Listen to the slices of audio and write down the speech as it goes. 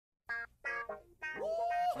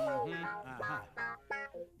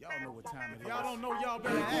Y'all know what time it is. Y'all don't know, y'all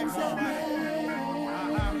better ask somebody.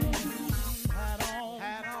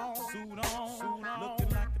 Hat on, suit on, looking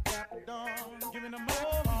like the Dapper Dawn, giving them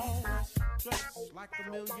all dressed like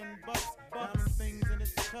 $1 million, diamond things in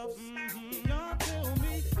its cuffs. Y'all tell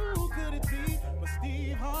me who could it be but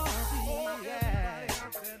Steve Harvey? Oh yeah, everybody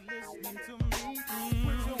out there listening to me.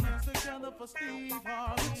 Put your hands together for Steve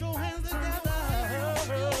Harvey. Put your hands together.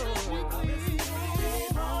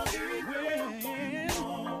 Steve Harvey.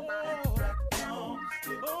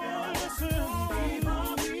 Oh, listen, Steve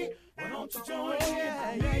Harvey. Why don't you join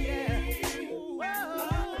in? Yeah.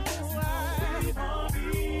 Steve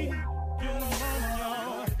Harvey. Get on,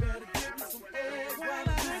 y'all. Better give me some eggs while I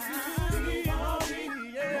listen to Steve Harvey.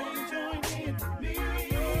 Yeah, join in with me.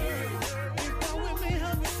 Go with me,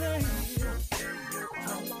 help me say.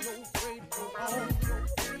 Turn your radio on.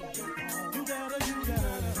 You gotta.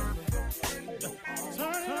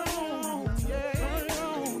 Turn it on. Yeah. Turn it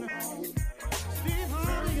on. Steve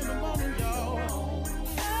Harvey in the morning, y'all.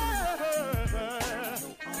 I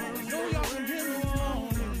know y'all can hear me on.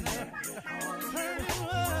 Turn it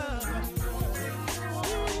up.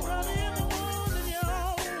 Steve Harvey in the morning,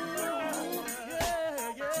 y'all.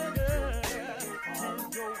 Yeah. Turn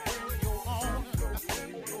your radio on.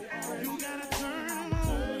 You gotta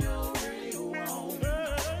turn your radio on.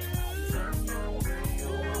 Turn your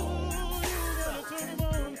radio on. You gotta turn it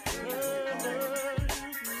on.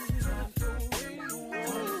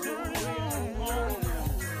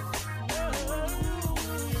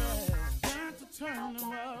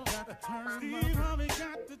 Steve Harvey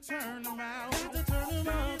got to turn them out.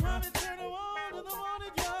 Steve Harvey turn them on in the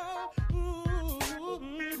morning, y'all.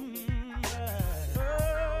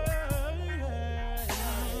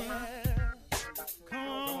 Come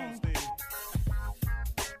on, Steve.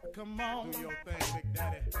 Come on. Do your thing, Big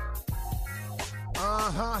Daddy.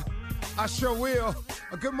 I sure will.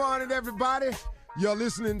 Good morning, everybody. You're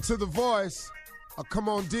listening to The Voice. Come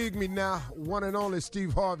on, dig me now. One and only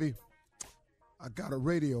Steve Harvey. I got a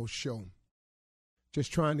radio show.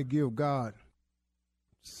 Just trying to give God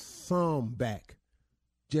some back.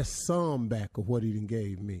 Just some back of what he done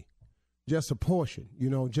gave me. Just a portion,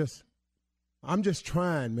 I'm just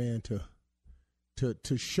trying, man, to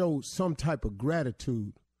show some type of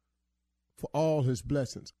gratitude for all his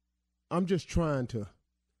blessings. I'm just trying to,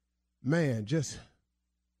 man, just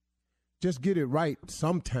get it right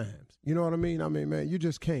sometimes. You know what I mean? I mean, man, you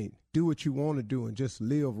just can't do what you want to do and just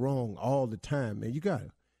live wrong all the time, man. You got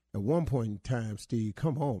to, at one point in time, Steve,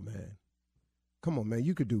 come on, man. Come on, man.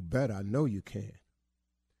 You could do better. I know you can.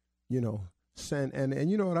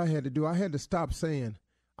 And you know what I had to do? I had to stop saying,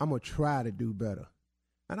 I'm going to try to do better.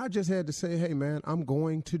 And I just had to say, hey, man, I'm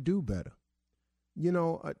going to do better.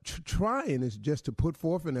 Trying is just to put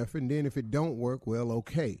forth an effort, and then if it don't work, well,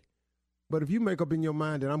 okay. But if you make up in your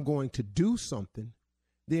mind that I'm going to do something,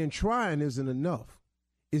 then trying isn't enough.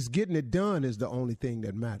 It's getting it done is the only thing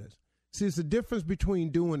that matters. See, it's the difference between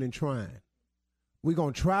doing and trying. We're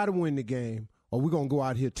going to try to win the game, or we're going to go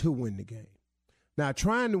out here to win the game. Now,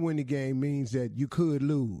 trying to win the game means that you could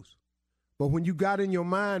lose. But when you got in your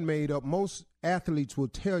mind made up, most athletes will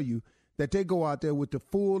tell you that they go out there with the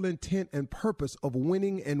full intent and purpose of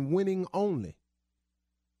winning and winning only.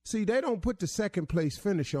 See, they don't put the second place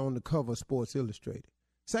finisher on the cover of Sports Illustrated.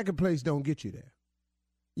 Second place don't get you there.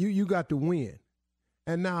 You got to win.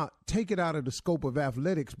 And now take it out of the scope of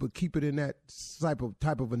athletics, but keep it in that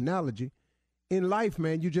type of analogy. In life,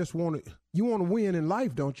 man, you want to win in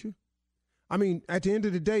life, don't you? I mean, at the end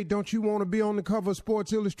of the day, don't you want to be on the cover of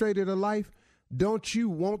Sports Illustrated of Life? Don't you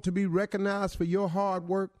want to be recognized for your hard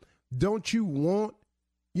work? Don't you want,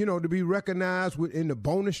 to be recognized in the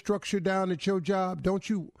bonus structure down at your job? Don't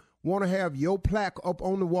you want to have your plaque up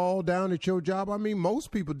on the wall down at your job? I mean,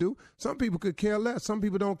 most people do. Some people could care less. Some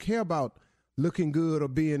people don't care about looking good or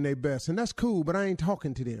being their best. And that's cool, but I ain't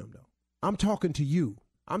talking to them, though. I'm talking to you.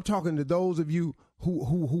 I'm talking to those of you who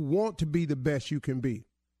want to be the best you can be.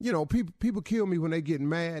 People kill me when they get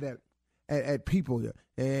mad at people.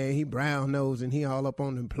 And he brown nose and he all up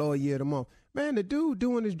on the employee of the month. Man, the dude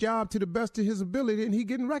doing his job to the best of his ability and he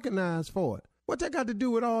getting recognized for it. What that got to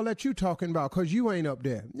do with all that you talking about? Because you ain't up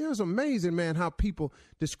there. It's amazing, man, how people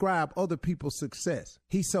describe other people's success.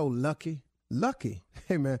 He's so lucky. Lucky?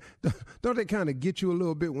 Hey, man, don't they kind of get you a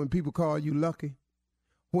little bit when people call you lucky?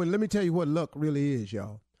 Let me tell you what luck really is,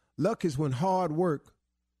 y'all. Luck is when hard work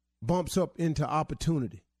bumps up into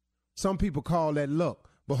opportunity. Some people call that luck.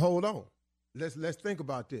 But hold on. Let's think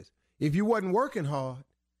about this. If you wasn't working hard,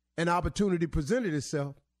 an opportunity presented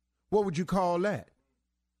itself, what would you call that?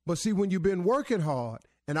 But see, when you've been working hard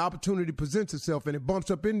an opportunity presents itself and it bumps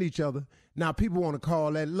up into each other. Now people want to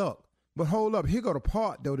call that luck. But hold up, here go the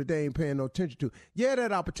part, though, that they ain't paying no attention to. Yeah,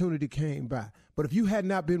 that opportunity came by. But if you had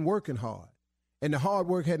not been working hard and the hard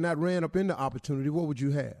work had not ran up into opportunity, what would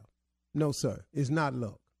you have? No, sir. It's not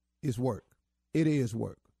luck. It's work. It is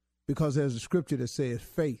work. Because there's a scripture that says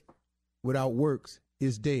faith without works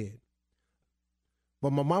is dead.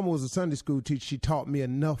 But my mama was a Sunday school teacher. She taught me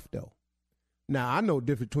enough, though. Now, I know the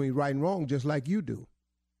difference between right and wrong just like you do.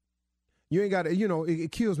 You ain't got to,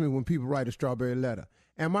 it kills me when people write a strawberry letter.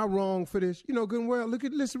 Am I wrong for this? Good and well,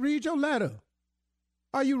 let's read your letter.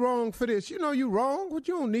 Are you wrong for this? You wrong, but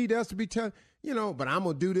you don't need us to be telling, but I'm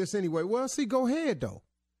going to do this anyway. Well, see, go ahead, though.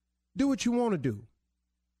 Do what you want to do.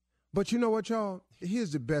 But you know what, y'all?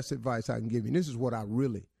 Here's the best advice I can give you. And this is what I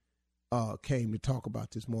really came to talk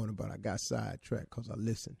about this morning, but I got sidetracked because I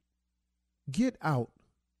listened. Get out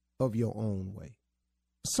of your own way.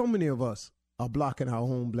 So many of us are blocking our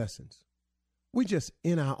own blessings. We just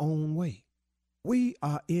in our own way. We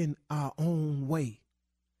are in our own way.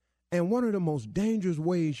 And one of the most dangerous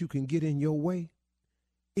ways you can get in your way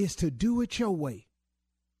is to do it your way,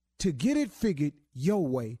 to get it figured your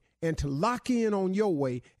way, and to lock in on your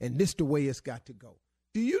way, and this the way it's got to go.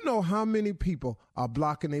 Do you know how many people are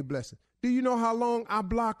blocking their blessing? Do you know how long I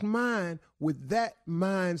blocked mine with that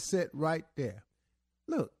mindset right there?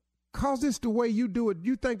 Look, cause this the way you do it,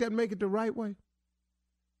 you think that make it the right way?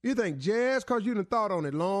 You think just because you done thought on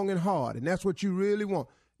it long and hard, and that's what you really want,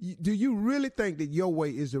 do you really think that your way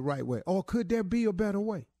is the right way? Or could there be a better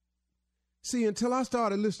way? See, until I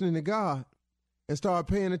started listening to God and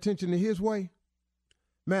started paying attention to his way,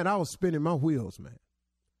 man, I was spinning my wheels, man.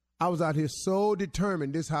 I was out here so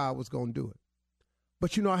determined this is how I was going to do it.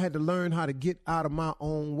 But, I had to learn how to get out of my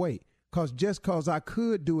own way, because just because I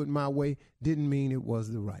could do it my way didn't mean it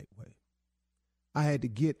was the right way. I had to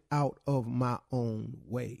get out of my own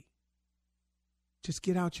way. Just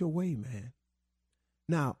get out your way, man.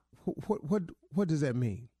 Now, what does that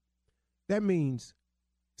mean? That means,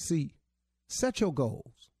 see, set your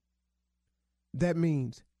goals. That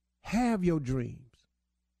means have your dreams.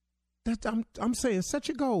 I'm saying set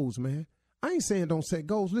your goals, man. I ain't saying don't set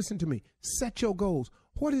goals. Listen to me. Set your goals.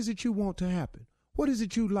 What is it you want to happen? What is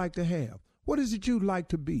it you'd like to have? What is it you'd like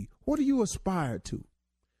to be? What do you aspire to?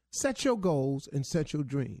 Set your goals and set your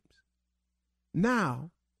dreams.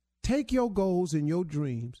 Now, take your goals and your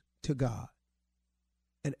dreams to God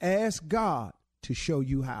and ask God to show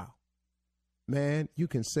you how. Man, you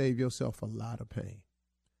can save yourself a lot of pain.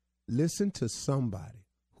 Listen to somebody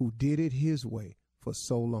who did it his way for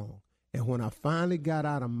so long. And when I finally got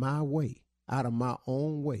out of my way, out of my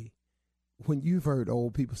own way, when you've heard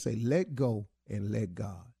old people say, let go and let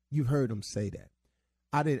God. You've heard them say that.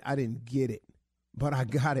 I didn't get it, but I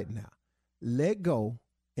got it now. Let go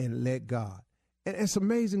and let God. And it's an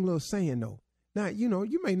amazing little saying, though. Now,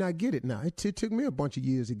 you may not get it now. It took me a bunch of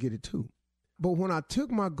years to get it, too. But when I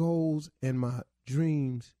took my goals and my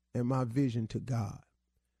dreams and my vision to God,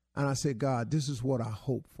 and I said, God, this is what I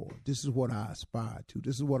hope for. This is what I aspire to.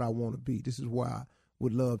 This is what I want to be. This is where I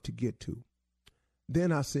would love to get to.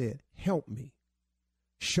 Then I said, help me.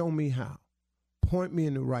 Show me how. Point me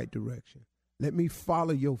in the right direction. Let me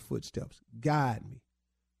follow your footsteps. Guide me.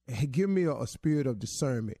 And give me a spirit of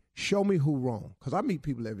discernment. Show me who wrong. Because I meet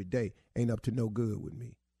people every day ain't up to no good with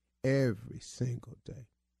me. Every single day.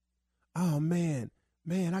 Oh, man,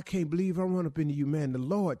 I can't believe I run up into you, man. The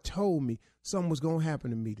Lord told me something was going to happen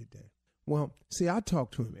to me today. Well, see, I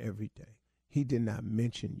talk to him every day. He did not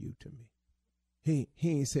mention you to me. He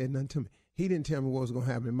ain't said nothing to me. He didn't tell me what was going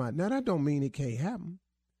to happen in mine. Now, that don't mean it can't happen,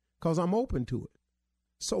 because I'm open to it.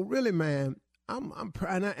 So really, man,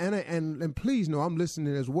 and please know I'm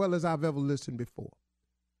listening as well as I've ever listened before.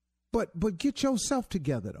 But get yourself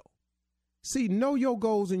together, though. See, know your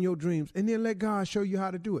goals and your dreams, and then let God show you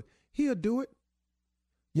how to do it. He'll do it.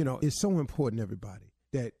 It's so important, everybody,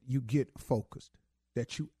 that you get focused,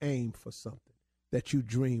 that you aim for something, that you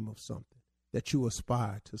dream of something, that you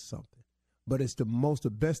aspire to something. But it's the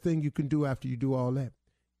best thing you can do after you do all that.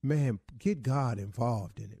 Man, get God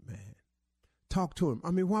involved in it, man. Talk to him.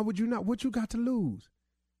 I mean, why would you not? What you got to lose?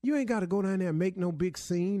 You ain't got to go down there and make no big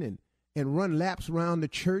scene and run laps around the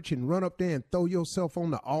church and run up there and throw yourself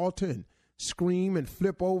on the altar and scream and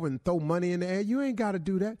flip over and throw money in the air. You ain't got to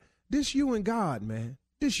do that. This you and God, man.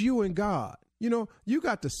 This you and God. You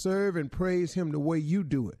got to serve and praise him the way you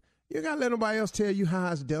do it. You got to let nobody else tell you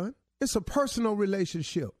how it's done. It's a personal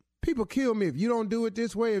relationship. People kill me if you don't do it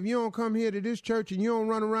this way, if you don't come here to this church and you don't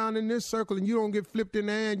run around in this circle and you don't get flipped in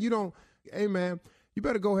the air and you don't, hey, man, you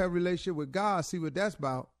better go have a relationship with God, see what that's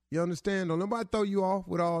about. You understand? Don't nobody throw you off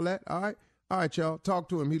with all that, all right? All right, y'all, talk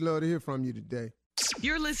to him. He'd love to hear from you today.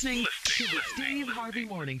 You're listening to the Steve Harvey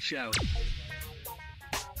Morning Show.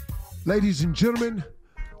 Ladies and gentlemen,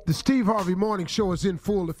 the Steve Harvey Morning Show is in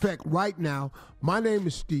full effect right now. My name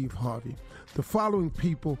is Steve Harvey. The following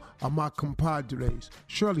people are my compadres: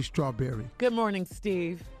 Shirley Strawberry. Good morning,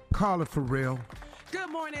 Steve. Carla Farrell. Good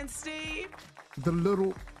morning, Steve. The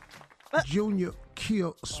little Junior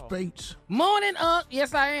Kill Spates. Morning,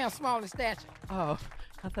 yes, I am small in stature. Oh,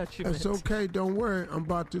 I thought you That's meant... okay. Don't worry. I'm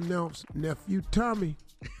about to announce nephew Tommy.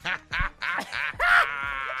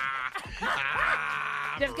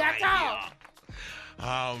 Just got tall.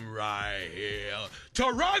 I'm right here.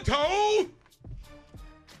 Toronto!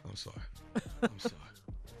 I'm sorry.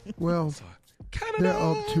 Well, Canada! they're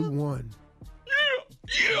up 2-1.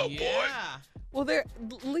 Yeah, boy! Well, at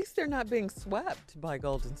least they're not being swept by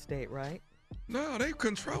Golden State, right? No, they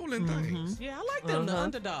controlling things. Yeah, I like them, the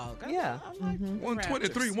underdog. Yeah. I like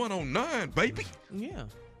 123, Raptors. 109, baby. Yeah.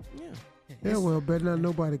 Yeah, well, better not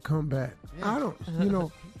nobody come back. I don't,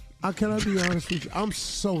 can I be honest with you? I'm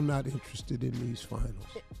so not interested in these finals.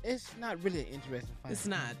 It's not really an interesting fight. It's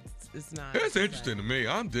not. It's interesting to me.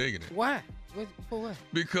 I'm digging it. Why? For what?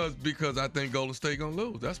 Because I think Golden State gonna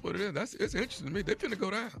lose. That's what it is. It's interesting to me. They finna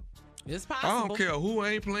go down. It's possible. I don't care who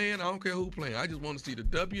ain't playing. I don't care who playing. I just want to see the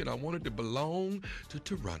W, and I want it to belong to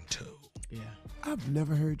Toronto. Yeah. I've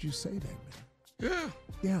never heard you say that, man.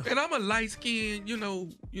 Yeah. And I'm a light-skinned,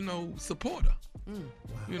 supporter.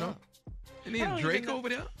 Wow. And then Drake over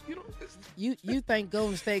there, You think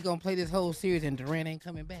Golden State gonna play this whole series and Durant ain't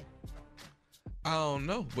coming back? I don't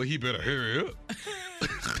know, but he better hurry up.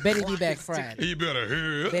 Better be back Friday. He better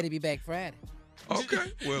hurry up. Better be back Friday.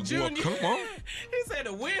 Okay. Well, Junior, come on. He said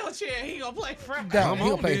the wheelchair. He gonna play Friday. Dog, he on,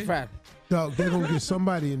 gonna play then. Friday. Dog, they're going to get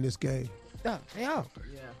somebody in this game. Dog, they are.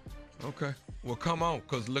 Yeah. Okay. Well, come on,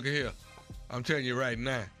 because look at here. I'm telling you right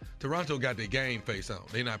now, Toronto got their game face on.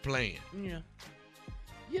 They not playing. Yeah.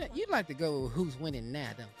 You'd like to go with who's winning now,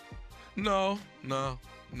 though. No.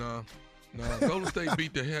 Golden State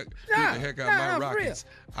beat the heck out my Rockets.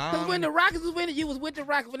 Because when the Rockets was winning, you was with the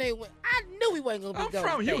Rockets when they went. I knew we wasn't going to I'm be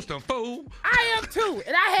Golden from State. Houston, fool. I am too,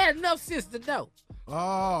 and I had enough sense to know.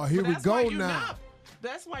 Oh, here we That's why go you now. not-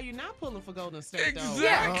 That's why you're not pulling for Golden State, though. Exactly.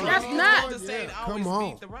 Yeah, that's not. Golden State Come always on.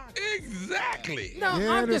 beat the Rockets. Exactly. No,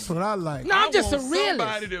 Yeah, I'm that's just, what I like. no, I'm just I a want realist.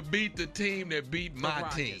 somebody to beat the team that beat The my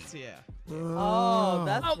Rockets, team. Yeah. Oh,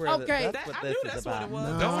 that's Oh, where okay. that's what I this knew is that's about. what it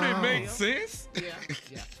was. No. Don't it make sense?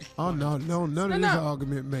 Yeah. Oh, no, none of this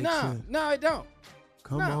argument makes sense. No, it don't.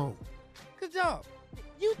 Come no. on. Cause dog,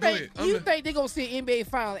 you Go think ahead. think they gonna see an NBA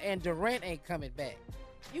final and Durant ain't coming back?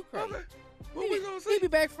 You crazy? Okay. What we gonna He'll say? be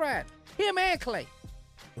back Friday. Him and Clay.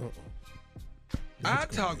 I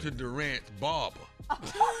talked to Durant's barber,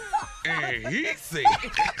 and he said,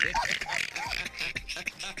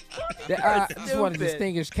 I just want to stupid.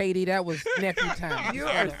 distinguish Katie. That was nephew time. You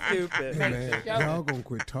are stupid. Hey, man, Y'all- y'all gonna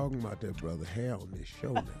quit talking about that brother hair on this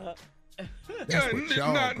show now. That's "Yeah, what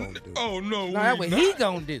y'all not- gonna do. Oh no, No, that's we what he not.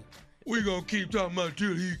 gonna do. We gonna keep talking about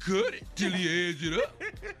till he cut it, till he edge it up,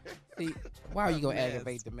 See, why are you gonna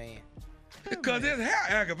aggravate the man? because his hair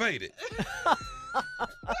aggravated.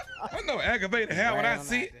 I know aggravated hair when I Brown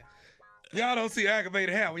see like it. that. Y'all don't see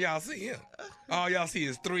aggravated hair when y'all see him. All y'all see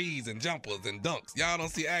is threes and jumpers and dunks. Y'all don't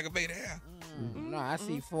see aggravated hair. No, I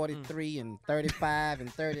see 43 and 35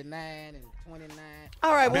 and 39 and 29.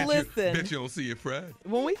 All right, well, Bet listen. you don't see it Friday.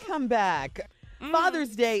 When we come back,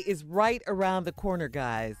 Father's Day is right around the corner,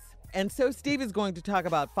 guys. And so Steve is going to talk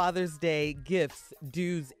about Father's Day gifts,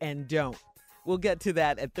 do's, and don'ts. We'll get to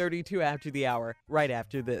that at 32 after the hour, right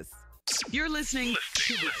after this. You're listening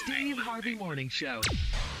to the Steve Harvey Morning Show.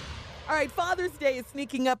 All right, Father's Day is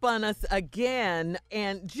sneaking up on us again,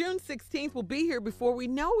 and June 16th will be here before we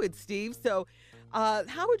know it, Steve. So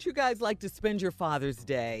how would you guys like to spend your Father's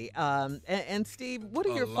Day? And Steve, what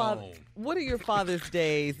are your Father's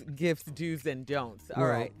Day's gifts, do's, and don'ts? All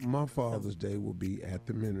Well, right. my Father's Day will be at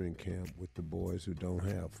the mentoring camp with the boys who don't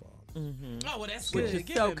have fathers. Oh, well, that's Which good. is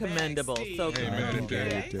Give so it back, commendable, Steve. so commendable.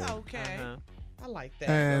 Yeah, Yeah. okay. Uh-huh. I like that.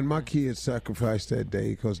 And my kids sacrifice that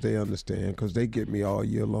day because they understand, because they get me all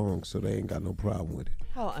year long, so they ain't got no problem with it.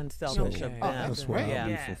 How unselfish Okay. of them. Oh, That's what yeah. I'll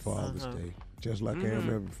do Yes. for Father's Uh-huh. Day, just like I am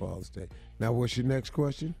every Father's Day. Now, what's your next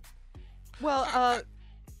question? Well,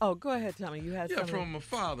 go ahead, Tommy. You had Yeah, something. from a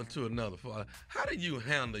father to another father. How do you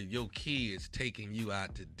handle your kids taking you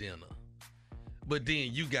out to dinner, but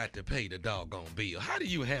then you got to pay the doggone bill? How do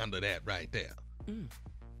you handle that right there?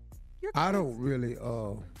 I don't really.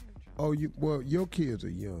 Your kids are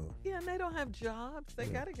young, Yeah, and they don't have jobs. They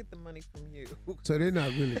got to get the money from you. so they're not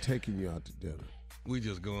really taking you out to dinner. We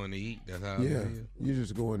just going to eat. That's how Yeah, it is. you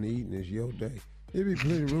just going to eat and it's your day. There be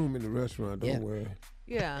plenty of room in the restaurant. Don't Yeah. worry.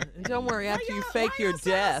 Yeah, and don't worry. After you Why fake your y'all sound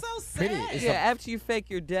death, so sad? yeah, after you fake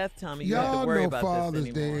your death, Tommy, you don't have Y'all to worry know about Father's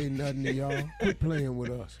this Day anymore. ain't nothing to y'all. Quit playing with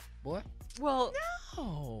us. Boy. Well,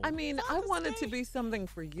 No. I mean, I Father's want it to Day. be something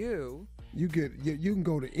for you. You can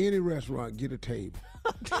go to any restaurant, get a table.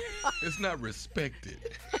 It's not respected.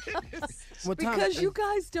 What time, Because you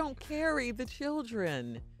guys don't carry the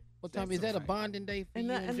children. What time is that? A bonding day for And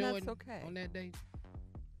you that- and and that's Jordan okay. on that day?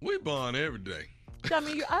 We bond every day.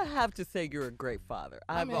 Tommy, I have to say you're a great father.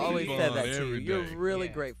 I've mean, always we said bond that to you. every You're a day. really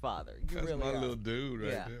Yeah. great father. You That's really my are. little dude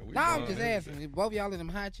right Yeah. there. We No, I'm bond just every asking. day. Both of y'all in them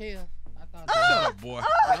high chairs. Shut up, boy.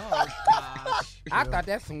 Oh gosh. I thought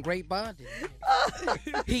that's some great bonding.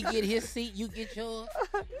 He get his seat, you get yours.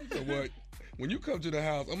 You know what? When you come to the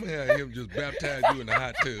house, I'm gonna have him just baptize you in the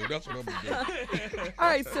hot tub. That's what I'm gonna do. All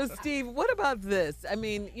right, so Steve, what about this? I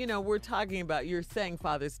mean, we're talking about, you're saying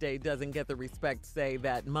Father's Day doesn't get the respect, say,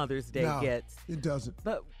 that Mother's Day No, gets. it doesn't.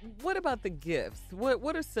 But what about the gifts?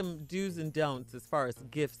 What are some do's and don'ts as far as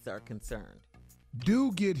gifts are concerned?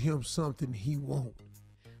 Do get him something he won't.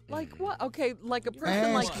 Like what? Okay, like a person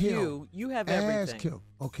Ask like him. you have everything. Ask him.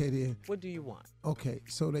 Okay, then. What do you want? Okay,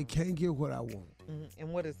 so they can't get what I want. And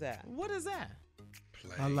what is that? What is that?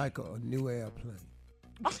 I like a new airplane.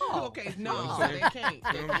 Oh, Okay, no, what I'm they saying? can't.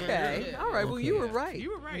 You know what I'm saying? okay. All right. Well, you were right.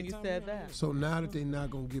 You were right, when you Tommy. said that. So now that they're not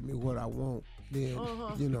gonna give me what I want, then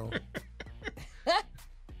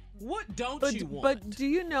What don't But you want? but do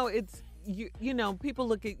you know it's you know people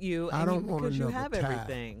look at you I and don't want because you another have tie.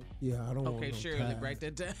 everything. yeah, I don't want Okay, no Shirley, tie. break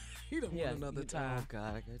that down. You don't want another tie. Oh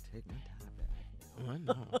God, I gotta take my tie back. I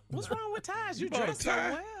know. What's wrong with ties? You bought a dress so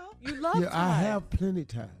tie? well. You love Yeah, I ties. have plenty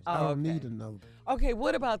ties. I Oh, don't okay. need another. Okay,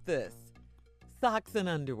 what about this? Socks and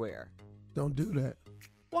underwear. Don't do that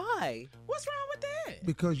Why? What's wrong with that?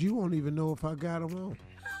 because you won't even know if I got them on.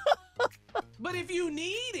 But if you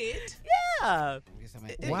need it, Yeah. Guess I'm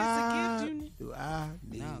at- It's a Why gift you need. do I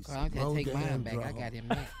need No, cause I some gotta take mine damn back. I drawers? got him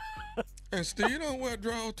now. And still, you don't wear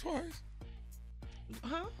drawers twice.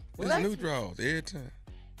 Huh? It's new drawers every time.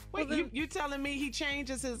 Wait, Well, then- you telling me he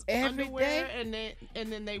changes his Every underwear day?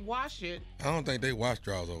 and then they wash it? I don't think they wash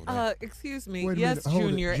drawers over there. Excuse me. Wait a Yes, minute, hold it,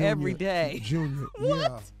 Junior, every day. Junior,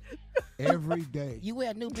 yeah, every day. You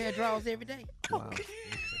wear a new pair of drawers every day. Wow.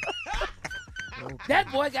 Okay.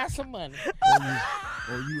 That boy got some money.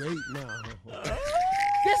 Oh, you ate now. Huh?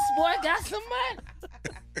 This boy got some money.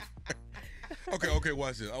 Okay,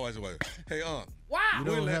 watch this. Watch this. Hey, Wow. You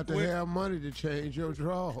don't We'll have to let- have money to change your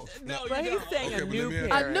drawers. No, But you he's don't. saying Okay, a but new let me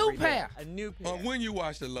pair. ask you. A new every day. pair. A new pair. when you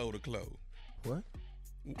wash a load of clothes, What?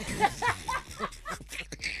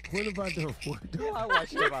 What have I done? What? Well, I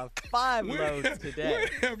watched about 5 loads when today.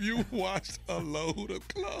 have you washed a load of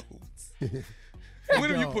clothes? When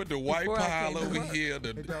have you put the white Before I pile came to over work. here,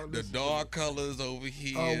 the don't the listen to dark colors over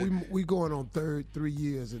here? We going on 3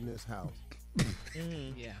 years in this house.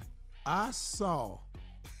 Yeah. I saw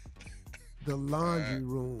the laundry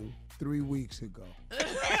room 3 weeks ago.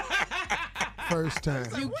 First time.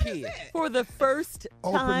 You kid. For the first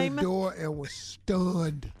Opened time, the door and was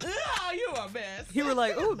stunned. Oh, you a mess. you were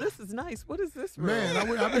like, "Oh, this is nice. What is this room?" Man,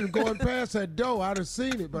 I've been going past that door. I'd have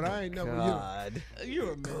seen it, but I ain't never. God.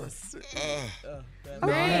 You a mess. I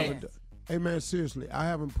Man. haven't. Hey man, seriously, I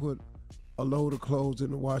haven't put a load of clothes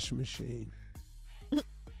in the washing machine. Well,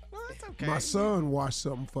 it's okay. My son washed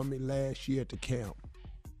something for me last year at the camp.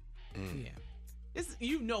 Yeah. It's,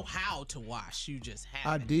 you know how to wash. You just I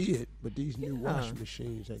haven't. did, but these new washing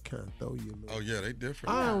machines, they kind of throw you a little. Oh yeah, they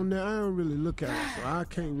different. I don't really look at it, so I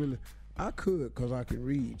can't really. I could, cause I can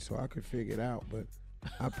read, so I could figure it out, but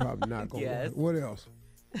I'm probably not gonna. Yes. What else?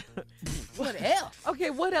 What else? Okay,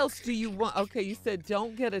 what else do you want? Okay, you said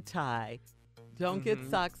don't get a tie, don't get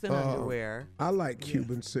socks and underwear. I like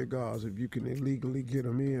Cuban cigars. If you can illegally get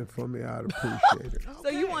them in for me, I'd appreciate it. So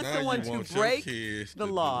you want Now someone you want to your break kids the to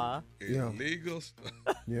do law. Yeah. illegal stuff.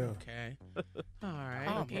 Yeah. Okay. All right.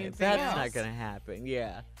 Oh, Okay. man, Anything That's else? not gonna happen.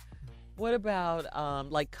 Yeah. What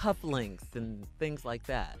about like cufflinks and things like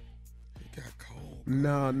that? It got cold.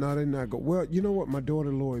 No, they're not good. Well, you know what? My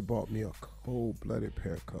daughter Lori bought me a cold-blooded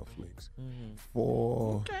pair of cufflinks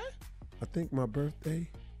for, Okay. I think, my birthday.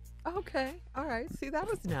 Okay, all right. See, that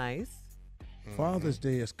was nice. Father's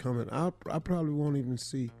Day is coming. I probably won't even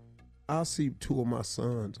see. I'll see 2 of my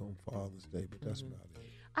sons on Father's Day, but that's about it.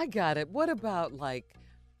 I got it. What about like,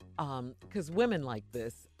 because women like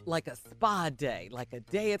this, like a spa day, like a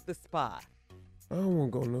day at the spa. I don't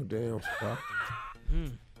want to go no damn spot.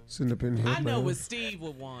 Sitting up in here, I know man. what Steve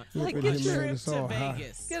would want. Like, Up get in your- here, man, Trip it's to all hot.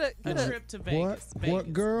 Vegas. Get a trip to What? Vegas.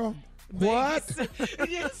 What, girl? Vegas. What?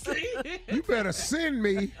 You see? You better send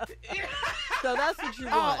me. So that's what you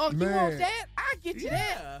want. Oh, you want Man. that? I'll get you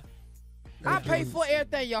that. Yeah. I pay for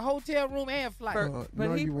everything, your hotel room and flight. But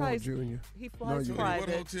no, he you won't, priced- Junior. He flies you won't. What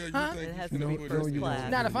private. hotel you Huh? think It has you to be finna put first us in?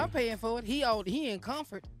 class. Not if I'm paying for it. He in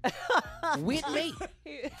comfort with me.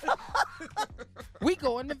 We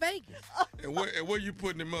going to Vegas. And where you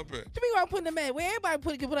putting him up at? To me, I'm putting the man where everybody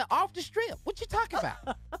put it off the strip. What you talking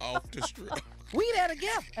about? Off the strip. We there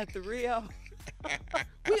together. At the Rio.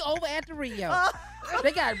 We over at the Rio.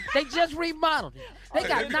 They just remodeled it. They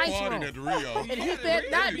got be nice partying rooms. at the Rio. And he said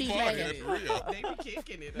not be partying mad. at the Rio. They be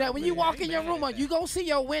kicking it. Now, up, when you man. walk I in your ain't room, mad at you gonna see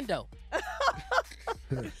your window.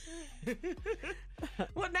 that.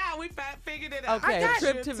 Well, now we figured it out. Okay, got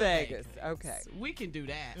trip to Vegas. Okay. We can do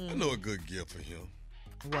that. I know a good gift for him.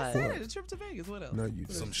 I What? said a trip to Vegas. What else? No, you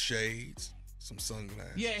don't. Some shades, some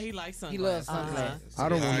sunglasses. Yeah, he likes He sunglasses. loves sunglasses. I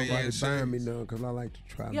don't want High-end nobody buying me shades. none because I like to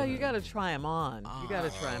try. Yeah, you mine. got to try them on. You got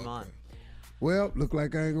to try them on. Well, look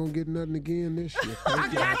like I ain't gonna get nothing again this year.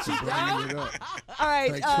 Thank y'all for bringing it up. All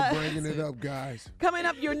right. Thanks for bringing it up, guys. Coming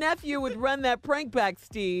up, your nephew would run that prank back,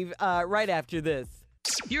 Steve, right after this.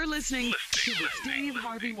 You're listening to the Steve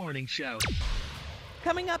Harvey Morning Show.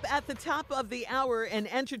 Coming up at the top of the hour in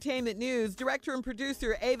entertainment news, director and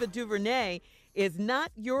producer Ava DuVernay is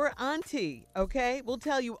not your auntie, okay? We'll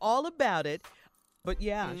tell you all about it. But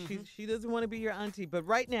yeah, she doesn't want to be your auntie. But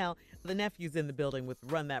right now, the nephew's in the building with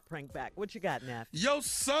Run That Prank Back. What you got, Neff? Your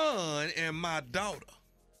son and my daughter.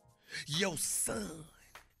 Your son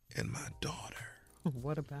and my daughter.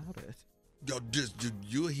 What about it?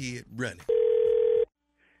 You're here running.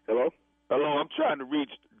 Hello? Hello, I'm trying to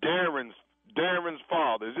reach Darren's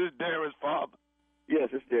father. Is this Darren's father? Yes,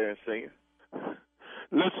 it's Darren Senior.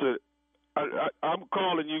 Listen, I'm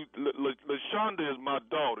calling you. LaShonda is my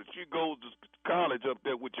daughter. She goes to college up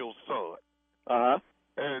there with your son. Uh-huh.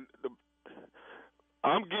 And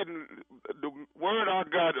I'm getting, the word I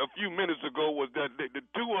got a few minutes ago was that the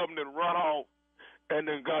two of them then run off and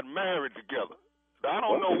then got married together. I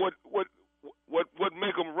don't know what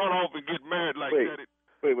make them run off and get married like that.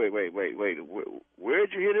 Wait.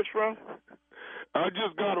 Where'd you hear this from? I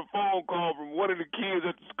just got a phone call from one of the kids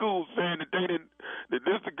at the school saying that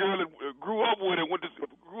this the girl that grew up with and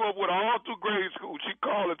grew up with her all through grade school. She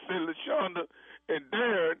called and said LaShonda and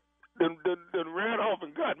Darren then ran off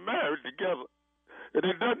and got married together. And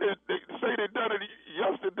they say they done it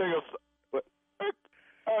yesterday or something. Wait.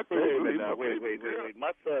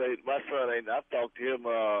 My son ain't. I talked to him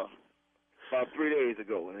about 3 days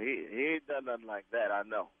ago, and he ain't done nothing like that. I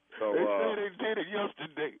know. So they say they did it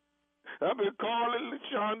yesterday. I've been calling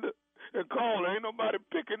LaShonda and calling. Ain't nobody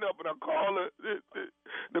picking up, and I call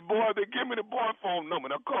the boy. They give me the boy phone number,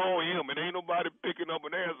 and I call him, and ain't nobody picking up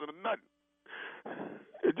and answering nothing.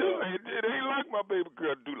 It ain't like my baby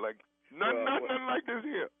girl do like nothing like this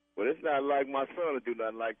here. Well, it's not like my son to do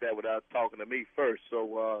nothing like that without talking to me first.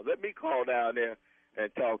 So let me call down there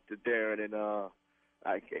and talk to Darren, and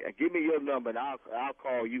give me your number, and I'll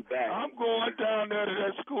call you back. I'm going down there to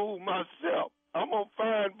that school myself. I'm going to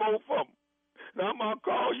find both of them. Now, I'm going to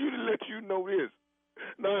call you to let you know this.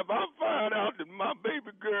 Now, if I find out that my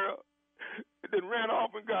baby girl then ran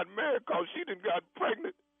off and got married because she done got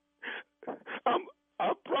pregnant,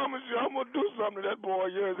 I promise you I'm going to do something to that boy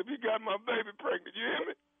of yours if he got my baby pregnant. You hear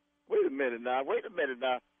me? Wait a minute now.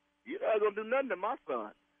 You're not going to do nothing to my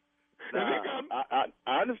son. Now,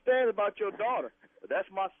 I understand about your daughter, but that's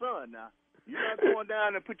my son now. You're not going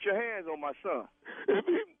down and put your hands on my son. If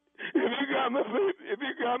he got my baby,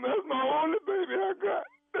 that's my only baby I got.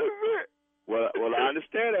 That's it. Well, I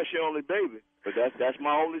understand that's your only baby, but that's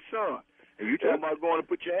my only son. If you talking about going to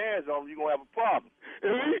put your hands on him, you're going to have a problem.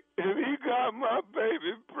 If he got my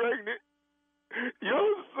baby pregnant,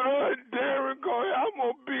 your son, Darren, I'm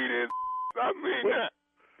going to beat his I mean that.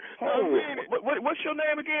 I mean it. What's your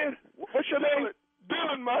name again? What's your name?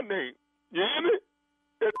 Dylan, my name. You hear me?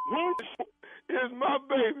 It's my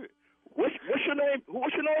baby. What's your name?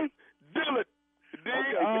 What's your name? Dylan.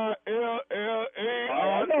 D-I-L-L-A-R-T.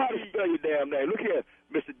 I know how to spell your damn name. Look here,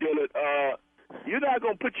 Mr. Dillard. You're not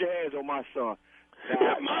going to put your hands on my son.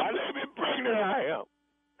 Now, if my baby pregnant, I am.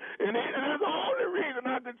 And that's the only reason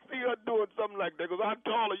I can see her doing something like that, because I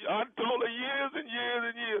told her years and years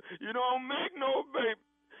and years, you don't make no baby.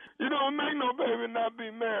 You don't make no baby and not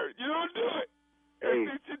be married. You don't do it.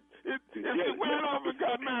 If she went off and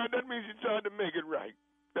got married, that means she tried to make it right.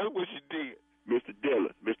 That's what she did. Mr.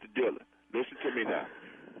 Dillon, listen to me now.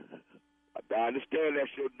 I understand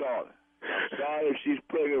that's your daughter. I'm sorry if she's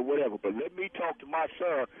pregnant or whatever, but let me talk to my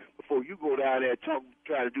son before you go down there and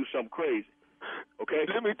try to do something crazy. Okay?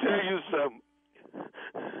 Let me tell you something.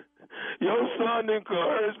 Your son done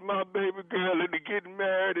coerced my baby girl into getting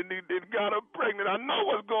married and he got her pregnant. I know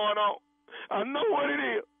what's going on. I know what it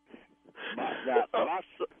is.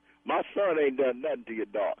 My son done nothing to your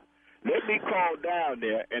daughter. Let me call down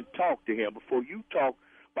there and talk to him before you talk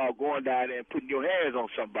about going down there and putting your hands on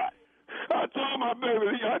somebody. I told my baby,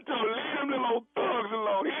 leave them little old thugs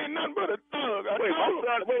alone. He ain't nothing but a thug.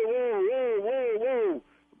 Whoa.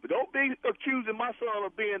 Don't be accusing my son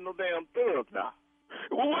of being no damn thug now.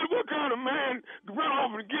 Well, what kind of man run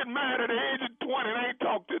off and get mad at the age of 20 and ain't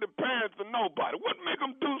talk to the parents or nobody? What make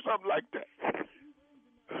him do something like that?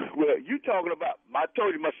 Well, you talking about, I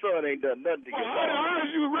told you my son ain't done nothing to you. How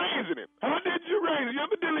did you raising him? How did you raise him?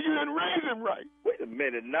 Evidently you didn't raise him right. Wait a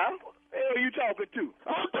minute now. What the hell are you talking to?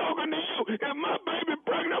 I'm talking to you. If my baby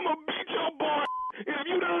pregnant, I'm going to beat your boy. If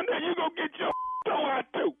you down there, you going to get your toe out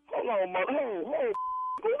too. Hold on, mother. Hold.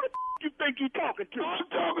 Who the you think you talking to? I'm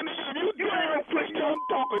talking to you. You ain't think I'm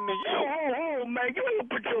talking to you. Oh, man. You ain't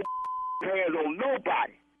put your hands on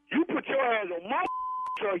nobody. You put your hands on my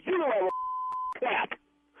son, you don't have a clap.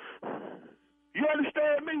 You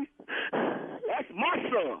understand me? That's my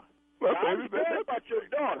son. I understand about your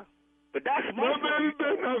daughter, but that's my son. Baby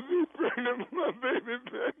better not be pregnant. My baby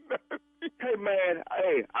better not be. Hey, man.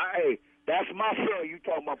 Hey, that's my son you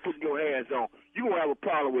talking about putting your hands on. You gonna have a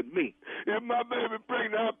problem with me. If my baby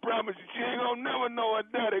pregnant, I promise you, she ain't gonna never know her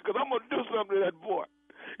daddy, because I'm gonna do something to that boy.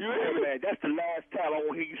 You hear me? Man, that's the last time I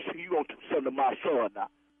want to hear you say you gonna do something to my son now.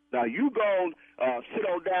 Now, you go sit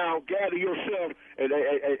on down, gather yourself, and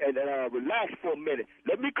relax for a minute.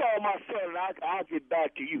 Let me call my son, and I'll get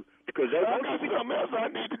back to you. Because I got something else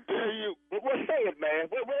I need to tell you. Well, say it,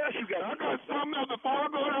 man. What else you got? I got something else. Before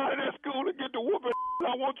I go out of that school and get to whooping,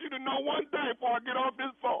 I want you to know one thing before I get off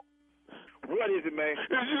this phone. What is it, man?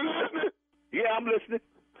 Is you listening? Yeah, I'm listening.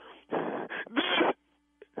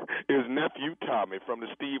 This is Nephew Tommy from the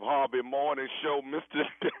Steve Harvey Morning Show. Mr.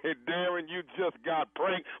 Darren, you just got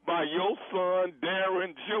pranked by your son,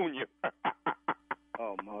 Darren Jr.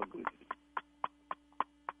 Oh, my goodness.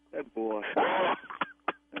 That boy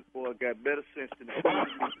got better sense than me.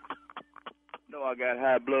 No, I got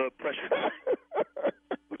high blood pressure.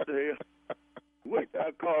 What the hell? Wait,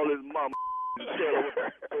 I call his mama and tell her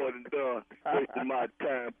what the boy done. Wasting my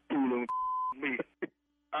time fooling me.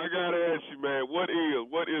 I gotta ask you, man, what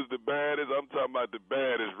is the baddest? I'm talking about the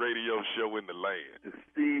baddest radio show in the land. The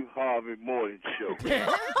Steve Harvey Morning Show.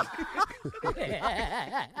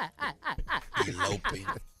 Eloping.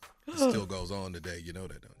 Still goes on today. You know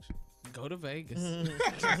that, don't you? Go to Vegas.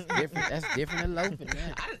 That's different eloping.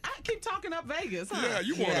 I keep talking up Vegas, huh? Yeah,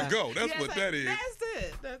 you want to go. That's what that is.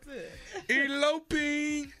 That's it.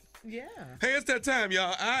 Eloping. Yeah. Hey, it's that time,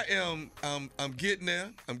 y'all. I'm getting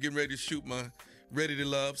there. I'm getting ready to shoot my Ready to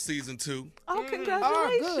Love season 2. Oh,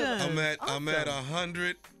 congratulations! I'm at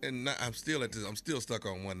 100, and I'm still stuck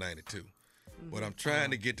on 192. But I'm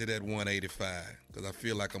trying to get to that 185 because I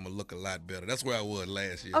feel like I'm gonna look a lot better. That's where I was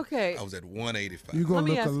last year. Okay. I was at 185. You're gonna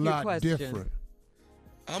look a lot different.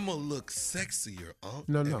 I'm gonna look sexier,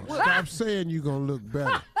 No. Stop saying you're gonna look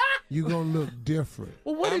better. You're gonna look different.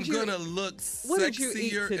 Well, I'm gonna look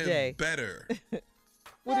sexier and better.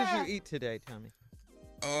 What did you eat today, Tommy?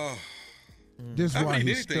 This I why haven't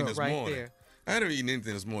eaten he's anything stuck. this morning. I haven't eaten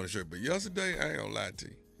anything this morning, sure. But yesterday, I ain't gonna lie to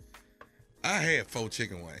you. I had 4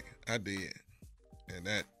 chicken wings. I did. And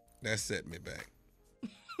that set me back.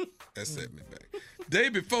 That set me back. Day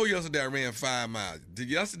before yesterday, I ran 5 miles.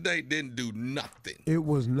 Yesterday didn't do nothing. It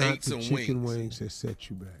was not Ate the some chicken wings. wings that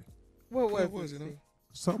set you back. What was it?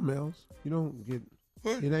 Something else. You don't get.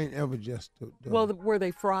 What? It ain't ever just. Well, were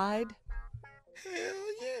they fried? Hell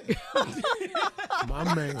yeah.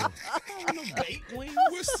 My man. No baked wings.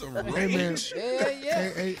 With some ranch. Hey man. Yeah.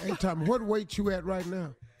 Hey, Tommy, what weight you at right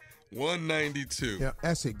now? 192. Yeah,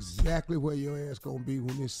 that's exactly where your ass gonna be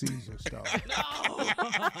when this season starts.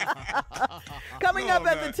 Coming up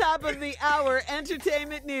at the top of the hour,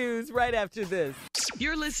 entertainment news right after this.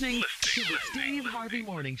 You're listening to the Steve Harvey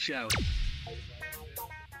Morning Show.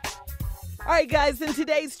 All right, guys, in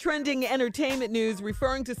today's trending entertainment news,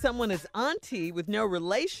 referring to someone as auntie with no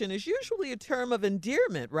relation is usually a term of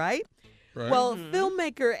endearment, right? Right. Well,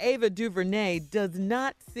 filmmaker Ava DuVernay does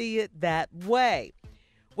not see it that way.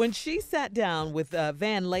 When she sat down with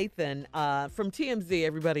Van Lathan from TMZ,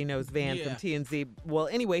 everybody knows Van from TMZ. Well,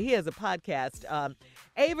 anyway, he has a podcast.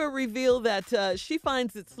 Ava revealed that she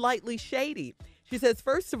finds it slightly shady. She says,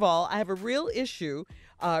 first of all, I have a real issue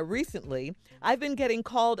recently. I've been getting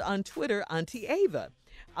called on Twitter Auntie Ava.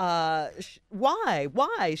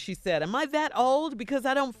 Why? She said, am I that old? Because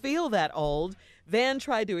I don't feel that old. Van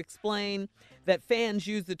tried to explain that fans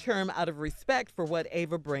use the term out of respect for what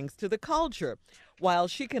Ava brings to the culture. While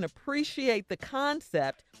she can appreciate the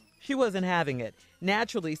concept, she wasn't having it.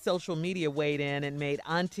 Naturally, social media weighed in and made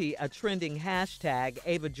Auntie a trending hashtag.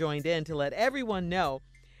 Ava joined in to let everyone know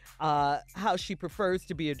how she prefers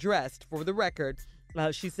to be addressed. For the record,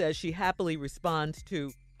 she says she happily responds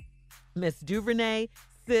to Miss DuVernay,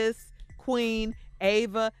 Sis, Queen,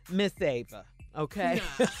 Ava, Miss Ava. Okay?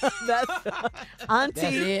 That's Auntie.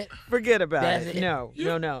 That's it? Forget about That's it. it? No.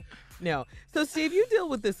 So, Steve, you deal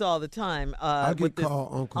with this all the time. I with get this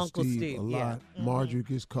called Uncle Steve a lot. Yeah. Marjorie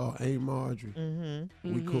gets called Aunt Marjorie.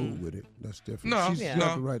 Mm-hmm. We cool with it. That's different. No, She's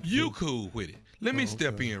got the right to you do it. cool with it. Let me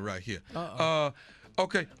step in right here.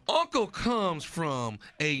 Okay, uncle comes from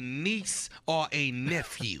a niece or a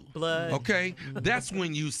nephew. Blood. Okay, that's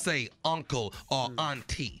when you say uncle or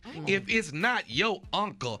auntie. If it's not your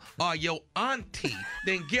uncle or your auntie,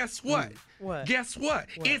 then guess what? What? Guess what?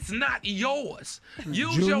 It's not yours.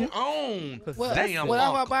 Use Junior? your own Well, damn what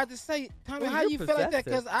I'm uncle. about to say, Tommy, Well, how you're you feel like that? possessive.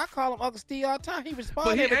 Because I call him Uncle Steve all the time. He responds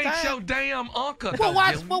But he every ain't time. your damn uncle. Well,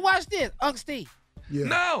 watch, Junior. well, watch this, Uncle Steve. Yeah.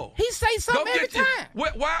 No. He say something every your-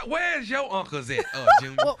 time. Where's your uncles at,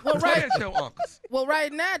 Junior? Well, right. Where's your uncles? Well,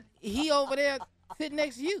 right now, he over there sitting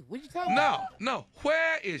next to you. What you talking about? No.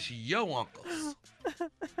 Where is your uncles?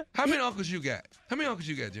 How many uncles you got? How many uncles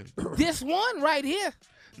you got, Junior? This one right here.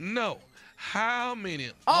 No. How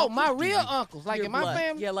many? Oh, uncles my do real you- uncles, like Your in my blood.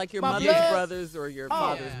 family. Yeah, like your my mother's blood. brothers or your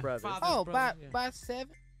father's brothers. Father's Oh, brother, by 7.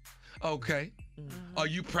 Okay. Are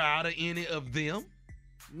you proud of any of them?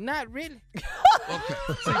 Not really. Okay.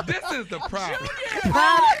 See, this is the problem.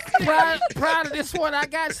 Proud of this one I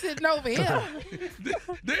got sitting over here.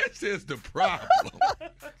 This is the problem.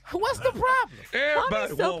 What's the problem?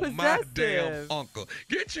 Everybody so want my damn possessive. uncle.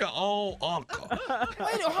 Get your own uncle.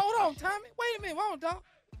 Hold on, Tommy. Wait a minute. Hold on, dog.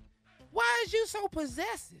 Why is you so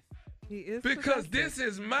possessive? He is Because possessive. this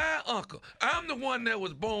is my uncle. I'm the one that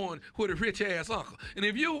was born with a rich ass uncle. And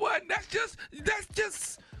if you wasn't, that's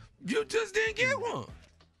just you just didn't get one.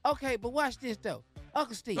 Okay, but watch this though.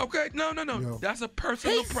 Uncle Steve. Okay, no. Yo. That's a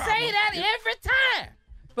personal He problem. say that every time.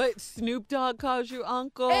 But Snoop Dogg calls you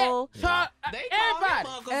uncle. They call Everybody. him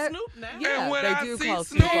Uncle Snoop now. Yeah, And when they I do see call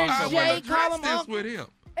Snoop, Snoop I uncle. will Jay call address him this uncle. with him.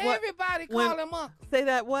 Everybody When- call him uncle. Say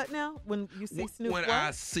that what now? When you see Snoop When what?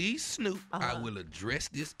 I see Snoop, I will address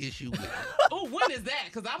this issue with him. Oh, when is that?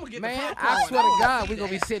 Because I'm going to get Man, the popcorn. I swear to wanna God, see we're going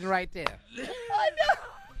to be that. sitting right there.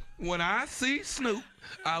 When I see Snoop,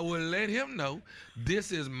 I will let him know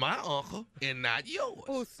this is my uncle and not yours.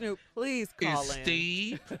 Oh, Snoop, please call It's in.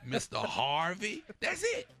 Steve, Mr. Harvey. That's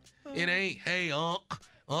it. It ain't, hey,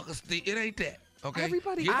 Uncle Steve. It ain't that. Okay?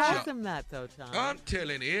 Everybody Get calls your- him that, though, Tom. I'm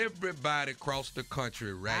telling everybody across the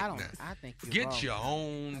country right now. I think you're Get wrong. your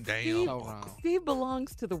own damn Steve, So uncle. wrong. Steve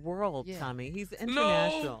belongs to the world, Yeah. Tommy. He's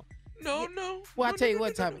international. No. Well, I No, tell you no,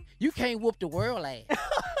 what, no, Tommy, you can't whoop the world ass.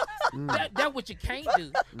 That's what you can't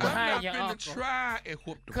do I'm behind not your finna uncle. try and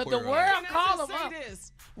whoop the Because world. the world Can I call just him say up.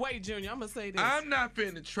 this? Wait, Junior, I'm going to say this. I'm not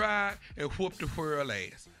finna try and whoop the world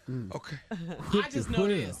ass. Okay. I just know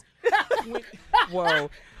this. Whoa.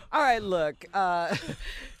 All right, look.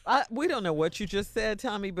 We don't know what you just said,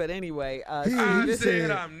 Tommy, but anyway. I He said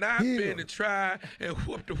said, I'm not "Here." finna try and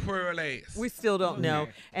whoop the world ass. We still don't know.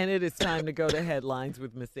 And it is time to go to headlines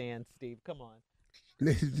with Miss Ann, Steve. Come on.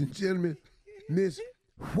 Ladies and gentlemen, Miss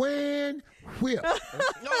Whan Whip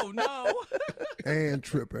No. and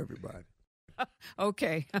Trip, everybody.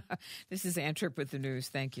 Okay. This is Ann Tripp with the news.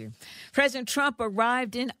 Thank you. President Trump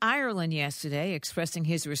arrived in Ireland yesterday, expressing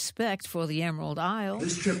his respect for the Emerald Isle.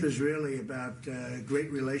 This trip is really about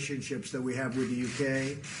great relationships that we have with the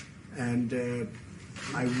UK, and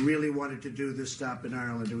I really wanted to do this stop in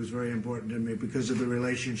Ireland. It was very important to me because of the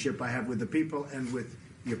relationship I have with the people and with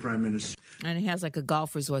your Prime Minister. And he has like a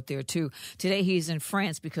golf resort there, too. Today he's in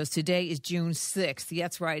France because today is June 6th.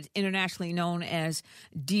 That's right, internationally known as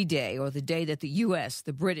D-Day, or the day that the U.S.,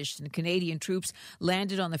 the British, and Canadian troops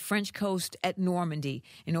landed on the French coast at Normandy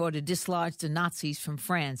in order to dislodge the Nazis from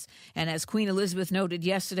France. And as Queen Elizabeth noted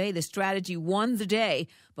yesterday, the strategy won the day,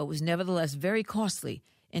 but was nevertheless very costly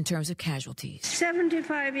in terms of casualties.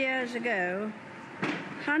 75 years ago,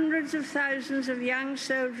 hundreds of thousands of young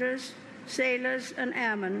soldiers, sailors, and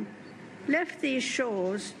airmen left these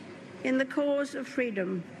shores in the cause of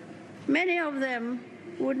freedom. Many of them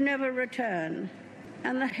would never return,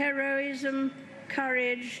 and the heroism,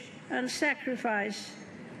 courage, and sacrifice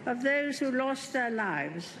of those who lost their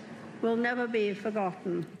lives will never be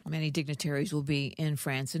forgotten. Many dignitaries will be in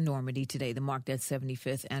France and Normandy today to mark that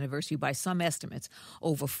 75th anniversary. By some estimates,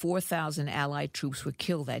 over 4,000 Allied troops were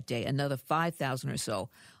killed that day. Another 5,000 or so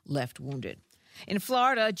left wounded. In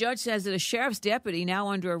Florida, a judge says that a sheriff's deputy now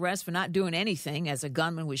under arrest for not doing anything as a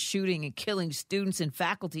gunman was shooting and killing students and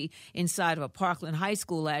faculty inside of a Parkland high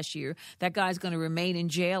school last year. That guy's going to remain in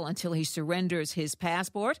jail until he surrenders his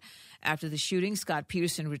passport. After the shooting, Scott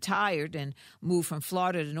Peterson retired and moved from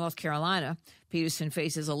Florida to North Carolina. Peterson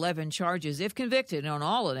faces 11 charges. If convicted on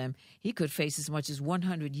all of them, he could face as much as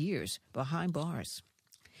 100 years behind bars.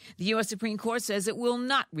 The U.S. Supreme Court says it will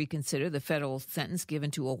not reconsider the federal sentence given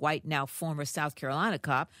to a white, now former South Carolina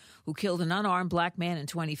cop who killed an unarmed black man in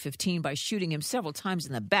 2015 by shooting him several times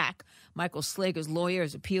in the back. Michael Slager's lawyer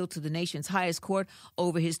has appealed to the nation's highest court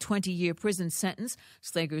over his 20-year prison sentence.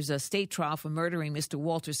 Slager's state trial for murdering Mr.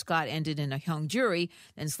 Walter Scott ended in a hung jury.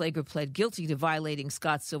 Then Slager pled guilty to violating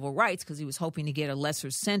Scott's civil rights because he was hoping to get a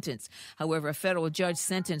lesser sentence. However, a federal judge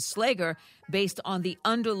sentenced Slager based on the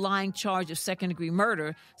underlying charge of second-degree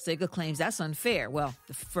murder. Slager claims that's unfair. Well,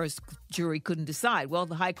 the first jury couldn't decide. Well,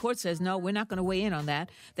 the high court says, no, we're not going to weigh in on that.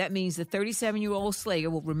 That means the 37-year-old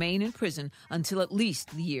Slager will remain in prison until at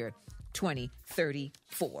least the year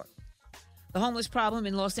 2034. The homeless problem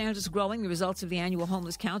in Los Angeles is growing. The results of the annual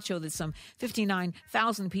homeless count show that some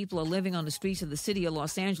 59,000 people are living on the streets of the city of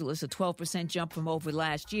Los Angeles, a 12% jump from over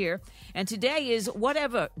last year. And today is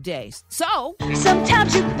whatever day. So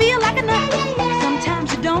sometimes you feel like a nut,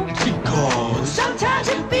 sometimes you don't. Because sometimes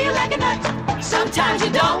you feel like a nut, sometimes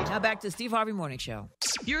you don't. Now back to the Steve Harvey Morning Show.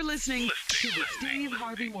 You're listening to the Steve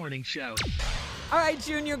Harvey Morning Show. All right,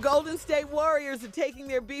 Junior, Golden State Warriors are taking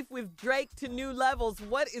their beef with Drake to new levels.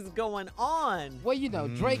 What is going on? Well, you know,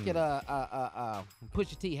 Drake and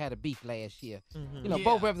Pusha T had a beef last year. You know,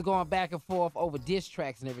 both rappers going back and forth over diss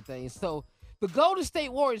tracks and everything. So the Golden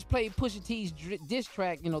State Warriors played Pusha T's diss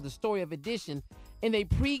track, you know, The Story of Edition, in a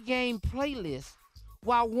pregame playlist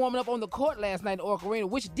while warming up on the court last night in Oakland Arena,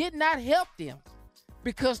 which did not help them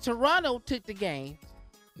because Toronto took the game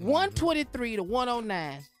 123 to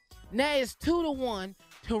 109. Now it's 2-1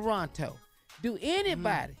 Toronto. Do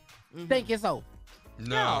anybody think it's over?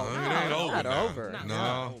 No, it ain't over. Not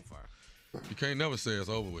now. over. No. You can't never say it's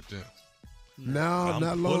over with them. No,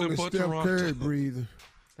 not long as Steph Curry breathing.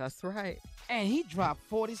 That's right. And he dropped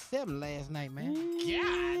 47 last night, man.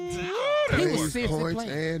 God. He was seriously points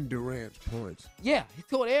playing. and Durant's points. Yeah, he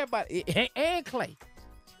scored everybody and Clay.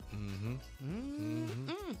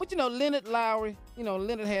 But you know, Leonard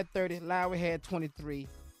had 30, Lowry had 23.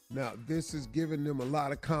 Now, this is giving them a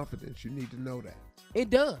lot of confidence. You need to know that. It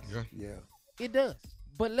does. Yeah. It does.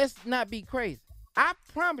 But let's not be crazy. I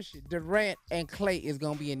promise you, Durant and Clay is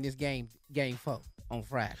going to be in this game 4 on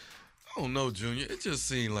Friday. I don't know, Junior. It just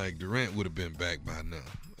seemed like Durant would have been back by now.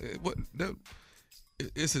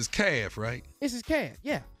 It's his calf, right? It's his calf,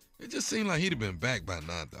 yeah. It just seemed like he'd have been back by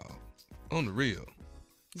now, dog. On the real.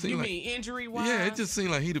 You mean injury-wise? Yeah, it just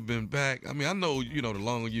seemed like he'd have been back. I mean, I know, the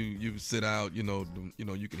longer you sit out, you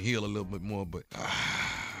can heal a little bit more, but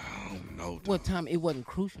I don't know. Well, Tom, it wasn't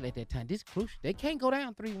crucial at that time. This crucial. They can't go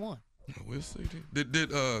down 3-1. We'll see. Did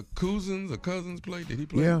Cousins play? Did he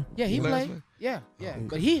play? Yeah, he played. Night? Yeah.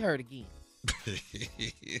 But he hurt again.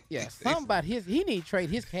 Yeah, somebody he need to trade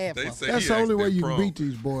his calf. They say that's the only way you can beat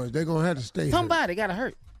these boys. They're gonna have to stay. Somebody got to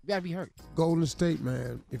hurt. You gotta be hurt. Golden State,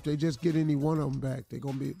 man. If they just get any one of them back, they're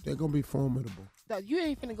gonna be formidable. You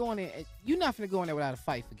ain't finna go in there. You're not finna go in there without a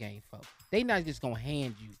fight for Game 4. They not just gonna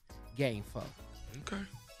hand you Game 4. Okay.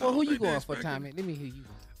 Well, who you going for, Tommy? Let me hear you.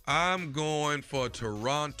 I'm going for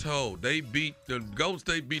Toronto. The Golden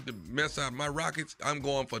State beat the mess out of my Rockets. I'm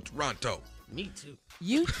going for Toronto. Me too.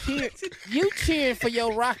 You cheering for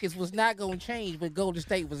your Rockets was not gonna change what Golden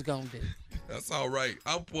State was gonna do. That's all right.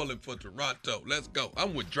 I'm pulling for Toronto. Let's go.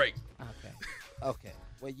 I'm with Drake. Okay.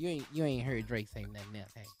 Well, you ain't heard Drake say nothing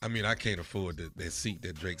else. Hey. I mean, I can't afford that seat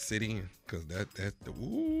that Drake's sitting in because that's the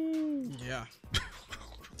woo. Yeah.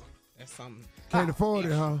 That's something. Can't afford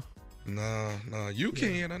it, huh? No, you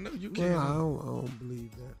can. I know you can. Well, I don't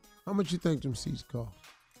believe that. How much you think them seats cost?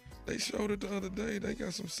 They showed it the other day. They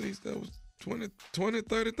got some seats that was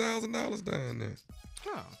 $30,000 down there.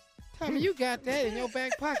 Oh. Tommy, you got that in your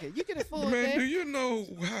back pocket. You can afford that. Man, do you know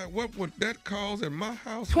what would that cost at my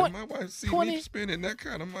house when my wife see me spending that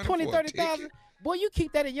kind of money for a ticket? Boy, you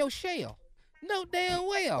keep that in your shell. No damn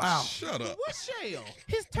well. Wow. Shut up. What shell?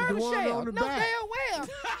 His turtle shell. No damn well.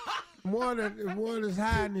 One is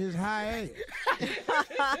hiding his high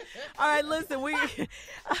ass. All right, listen, we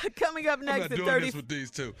coming up next I'm not at doing 30. This with these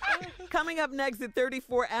two. Coming up next at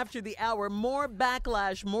 34 after the hour, more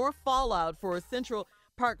backlash, more fallout for Central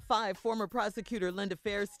Park 5 former prosecutor Linda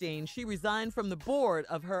Fairstein. She resigned from the board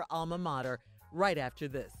of her alma mater right after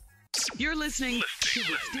this. You're listening to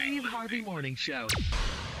the Steve Harvey Morning Show.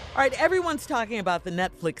 All right, everyone's talking about the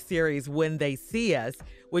Netflix series When They See Us,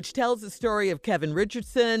 which tells the story of Kevin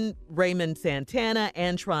Richardson, Raymond Santana,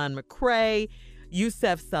 Antron McCray,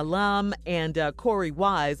 Yusef Salam, and Corey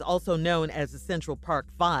Wise, also known as the Central Park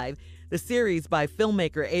Five. The series by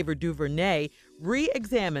filmmaker Ava DuVernay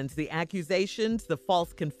re-examines the accusations, the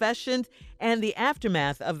false confessions, and the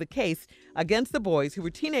aftermath of the case against the boys who were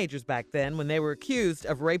teenagers back then when they were accused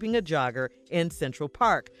of raping a jogger in Central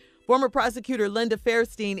Park. Former prosecutor Linda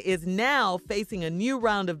Fairstein is now facing a new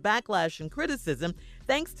round of backlash and criticism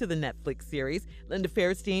thanks to the Netflix series. Linda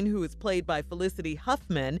Fairstein, who is played by Felicity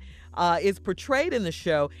Huffman, is portrayed in the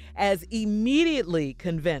show as immediately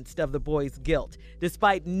convinced of the boys' guilt,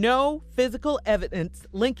 despite no physical evidence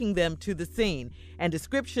linking them to the scene and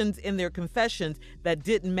descriptions in their confessions that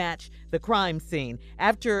didn't match the crime scene.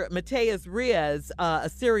 After Mateus Reyes, a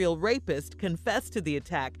serial rapist, confessed to the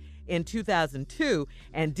attack in 2002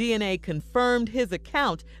 and DNA confirmed his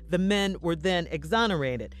account, the men were then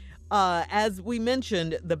exonerated. As we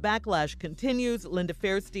mentioned, the backlash continues. Linda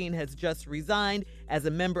Fairstein has just resigned as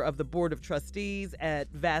a member of the Board of Trustees at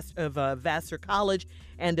Vassar College,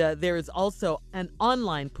 and there is also an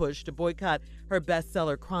online push to boycott her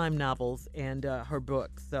bestseller crime novels and her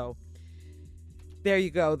books. So there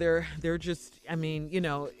you go. They're just, I mean, you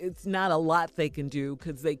know, it's not a lot they can do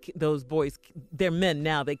because those boys, they're men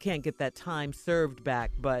now. They can't get that time served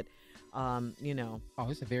back, but you know. Oh,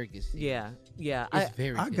 it's a very good series. Yeah. It's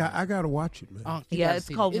very good. I gotta watch it, man. It's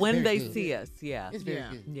called When They See Us. Yeah. It's very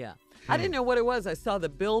good. Yeah. I didn't know what it was. I saw the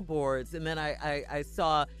billboards, and then I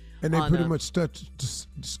saw. And they pretty much stuck.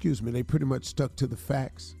 They pretty much stuck to the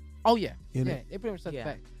facts. Oh yeah. They pretty much stuck to the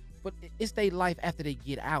facts. But it's their life after they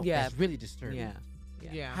get out. Yeah. That's really disturbing.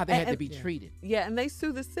 Yeah. How they had to be treated. Yeah, and they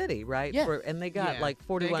sue the city, right? Yeah. And they got like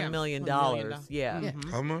 $41 million. Yeah. Mm-hmm.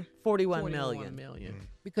 How much? $41 million.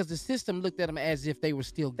 Because the system looked at them as if they were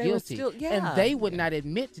still They were guilty. still- And they would not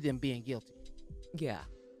admit to them being guilty. Yeah.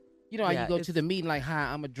 You know how Yeah, you go it's- to the meeting like,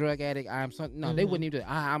 hi, I'm a drug addict, I'm something. No, they wouldn't even do it.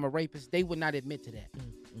 Hi, I'm a rapist. They would not admit to that.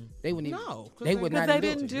 They wouldn't even. No, 'cause they would Because not they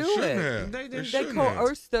admit didn't to it. do shouldn't it. have. They They didn't. shouldn't They have.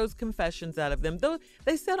 coerced those confessions out of them.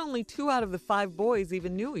 They said only 2 out of the 5 boys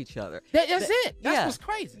even knew each other. That's it. That's yeah. what's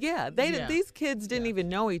crazy. Yeah, these kids didn't even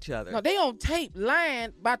know each other. No, they on tape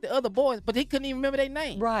lying about the other boys, but they couldn't even remember their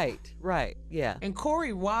name. Right. Yeah. And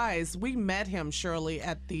Corey Wise, we met him, Shirley,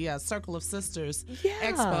 at the Circle of Sisters Yeah.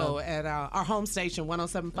 Expo at our home station,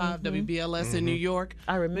 107.5 WBLS in New York.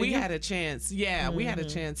 I remember. We had a chance, we had a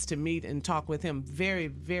chance to meet and talk with him. Very,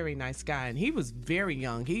 very nice guy. And he was very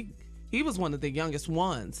young. He was one of the youngest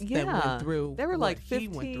ones that went through. They were like what he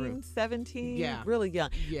went 15, through. 17, Yeah. really young.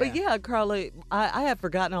 Yeah. But yeah, Carla, I have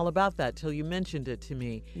forgotten all about that till you mentioned it to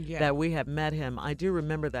me, that we have met him. I do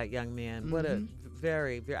remember that young man. What a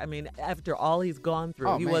very, very, I mean, after all he's gone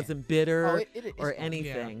through, he wasn't bitter or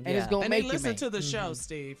anything. And it's going to And make they you listen mad. to the show,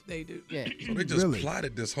 Steve. They do. Yeah. So they just Really?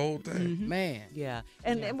 plotted this whole thing. Man. Yeah.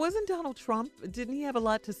 And wasn't Donald Trump, didn't he have a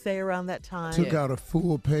lot to say around that time? Took out a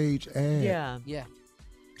full page ad. Yeah. Yeah.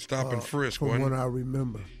 Stop and frisk, From wasn't what it? I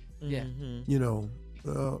remember. Yeah. You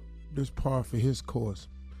know, this par for his course.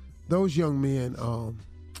 Those young men,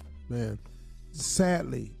 man,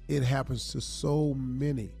 sadly, it happens to so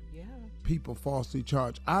many people falsely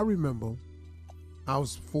charged. I remember I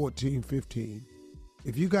was 14, 15.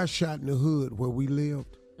 If you got shot in the hood where we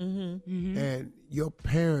lived and your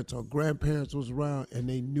parents or grandparents was around and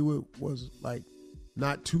they knew it was like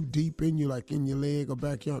not too deep in you, like in your leg or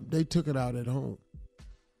backyard, they took it out at home.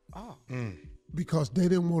 Oh. Because they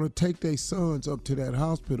didn't want to take their sons up to that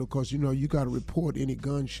hospital because, you know, you got to report any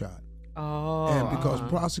gunshot. Oh. And because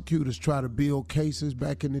prosecutors try to build cases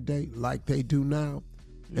back in the day like they do now,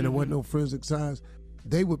 and there wasn't no forensic science,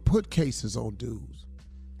 they would put cases on dudes.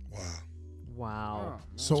 Wow.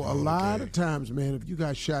 So a lot of times, man, if you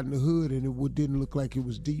got shot in the hood and it didn't look like it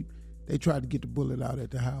was deep, they tried to get the bullet out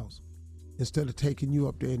at the house. Instead of taking you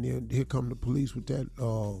up there and then here come the police with that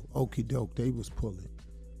okie doke they was pulling.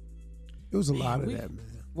 It was a lot of that,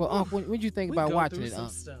 man. Well, Unc, when did you think about go watching through it, some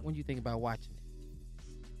Unc? stuff. When did you think about watching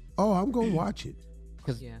it? Oh, I'm going to watch it.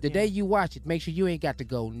 Because the day you watch it, make sure you ain't got to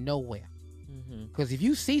go nowhere. Because if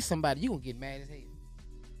you see somebody, you going to get mad as hell.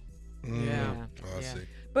 Yeah. Oh, I see.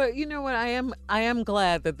 But you know what? I am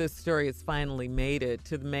glad that this story has finally made it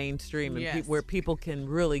to the mainstream and where people can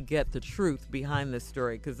really get the truth behind this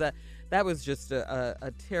story, because that was just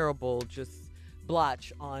a terrible just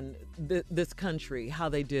blotch on this country, how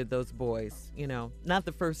they did those boys. You know, not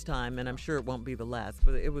the first time, and I'm sure it won't be the last,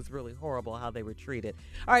 but it was really horrible how they were treated.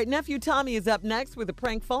 All right, Nephew Tommy is up next with a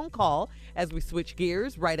prank phone call as we switch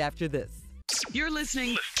gears right after this. You're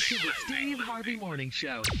listening to the Steve Harvey Morning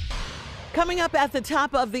Show. Coming up at the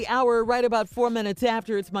top of the hour, right about 4 minutes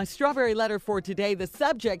after, it's my strawberry letter for today. The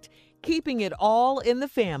subject, keeping it all in the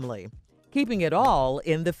family. Keeping it all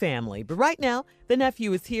in the family. But right now, the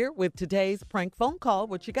nephew is here with today's prank phone call.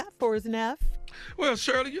 What you got for us, Neff? Well,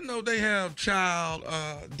 Shirley, they have child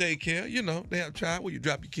daycare. They have child where you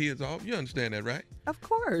drop your kids off. You understand that, right? Of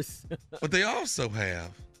course. But they also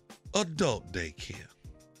have adult daycare.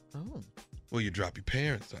 Oh. Where you drop your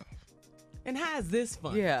parents off. And how is this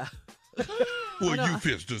fun? Yeah. Well, you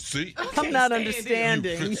fist to see. I'm not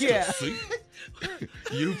understanding. Yeah.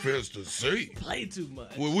 You fist to see. Play too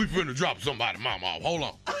much. Well, we finna drop somebody mama off. Hold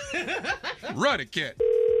on. Run it, cat.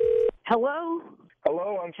 Hello?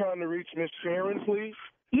 Hello, I'm trying to reach Miss Sharon, please.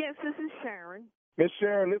 Yes, this is Sharon. Miss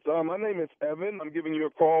Sharon, my name is Evan. I'm giving you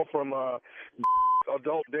a call from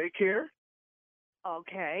adult daycare.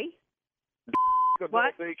 Okay. Adult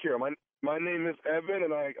What? daycare. My name is Evan,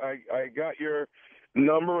 and I got your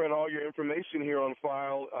number and all your information here on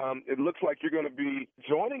file. It looks like you're going to be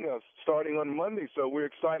joining us starting on Monday, so we're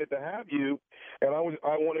excited to have you. And I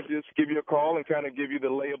wanted to just give you a call and kind of give you the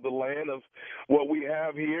lay of the land of what we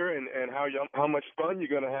have here and how much fun you're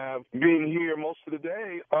going to have being here most of the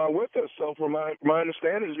day with us. So from my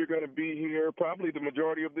understanding, you're going to be here probably the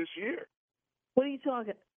majority of this year. What are you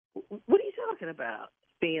talking about?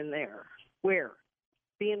 Being there? Where?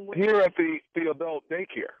 Being where? Here at the adult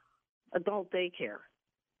daycare. Adult daycare.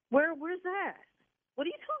 Where's that? What are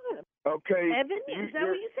you talking about? Okay. Evan? Is that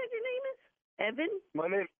what you said your name is?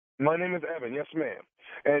 Evan? My name is Evan. Yes, ma'am.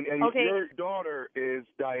 And okay. Your daughter is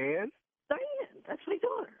Diane? Diane. That's my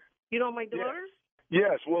daughter. You know my daughter?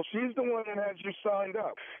 Yes. Well, she's the one that has you signed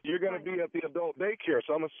up. You're going to be at the adult daycare,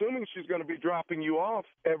 so I'm assuming she's going to be dropping you off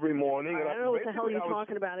every morning. I don't know what the hell you're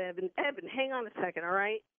talking about, Evan. Evan, hang on a second, all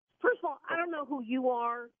right? First of all, I don't know who you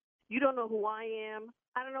are. You don't know who I am.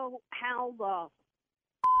 I don't know how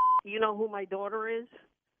you know who my daughter is.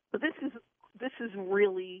 But this is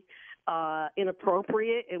really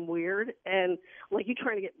inappropriate and weird. And like you're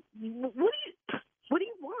trying to get what do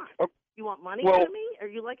you want? You want money out of me? Are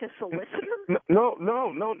you like a solicitor? No,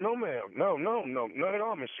 ma'am. No, not at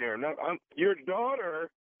all, Miss Sharon. No, your daughter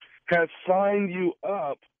has signed you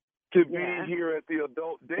up to be here at the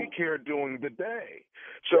adult daycare during the day.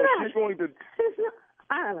 So she's going to...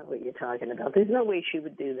 I don't know what you're talking about. There's no way she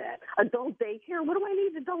would do that. Adult daycare? What do I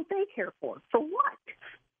need adult daycare for? For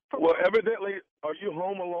what? Evidently, are you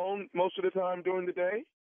home alone most of the time during the day?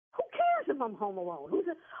 Who cares if I'm home alone?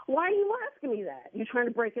 Why are you asking me that? You trying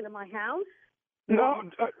to break into my house? No.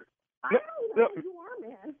 I don't know who you are,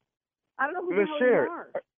 man. I don't know who the hell Sharon, you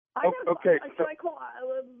are. Okay.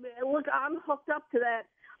 Look, I'm hooked up to that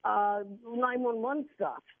 911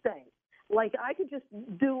 thing. Like, I could just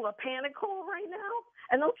do a panic call right now,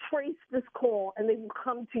 and they'll trace this call, and they will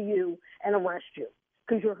come to you and arrest you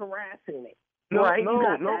because you're harassing me. No, right?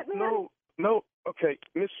 No. Okay,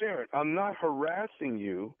 Miss Sharon, I'm not harassing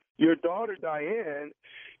you. Your daughter, Diane,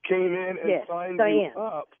 came in and signed you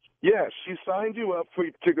up. Yes, she signed you up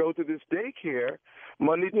to go to this daycare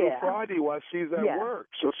Monday through Friday while she's at work.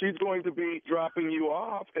 So she's going to be dropping you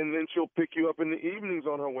off, and then she'll pick you up in the evenings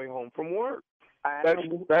on her way home from work. I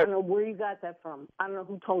don't know where you got that from. I don't know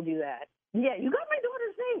who told you that. Yeah, you got my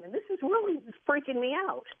daughter's name, and this is really freaking me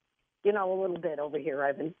out, a little bit over here,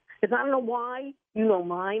 Ivan. Because I don't know why. You know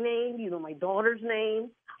my name. You know my daughter's name.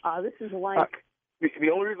 This is like... The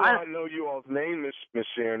only reason I know you all's name, Miss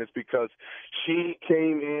Sharon, is because she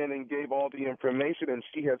came in and gave all the information, and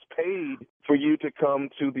she has paid for you to come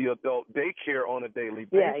to the adult daycare on a daily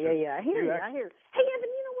basis. Yeah. I hear you. Hey, Evan,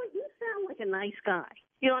 you know what? You sound like a nice guy.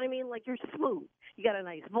 You know what I mean? Like, you're smooth. You got a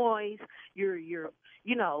nice voice. You're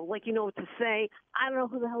like you know what to say. I don't know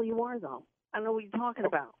who the hell you are, though. I don't know what you're talking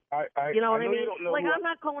about. You know what I mean? Like, I'm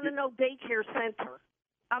not going to no daycare center.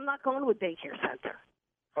 I'm not going to a daycare center.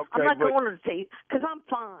 Okay, I'm not going to say, because I'm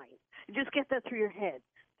fine. Just get that through your head.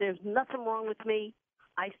 There's nothing wrong with me.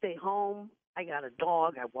 I stay home. I got a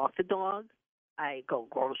dog. I walk the dog. I go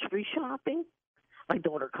grocery shopping. My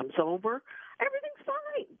daughter comes over. Everything's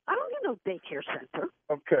fine. I don't need no daycare center.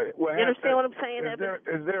 Okay. Well, you understand what I'm saying, Evan?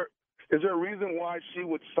 Is there a reason why she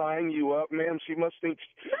would sign you up, ma'am? She must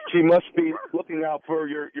be looking out for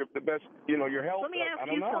the best, your health. Let me ask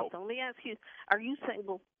you something. Let me ask you, are you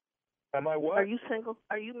single? Am I what? Are you single?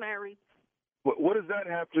 Are you married? What does that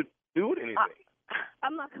have to do with anything?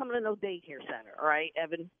 I'm not coming to no daycare center, all right,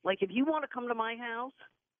 Evan? Like, if you want to come to my house,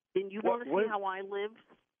 then you want to see how I live,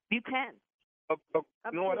 you can.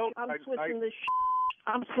 No, I don't.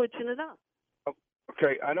 I'm switching it up.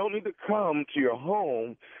 Okay, I don't need to come to your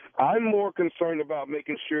home. I'm more concerned about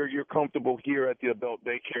making sure you're comfortable here at the adult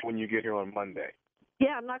daycare when you get here on Monday.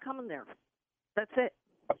 Yeah, I'm not coming there. That's it.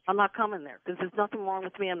 I'm not coming there because there's nothing wrong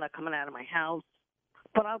with me. I'm not coming out of my house.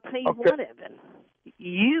 But I'll tell you what, Evan.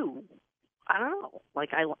 I don't know.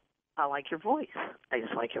 Like, I like your voice. I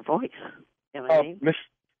just like your voice. You know what I mean?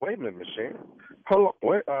 Wait a minute, Miss Sharon. Hold on.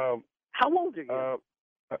 Wait, how old are you?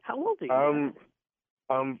 How old are you?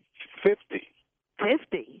 I'm 50.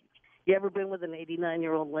 50? You ever been with an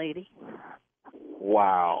 89-year-old lady?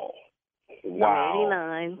 Wow. I'm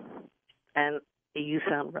 89, and you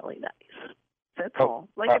sound really nice. That's all.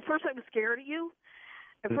 Like, at first I was scared of you.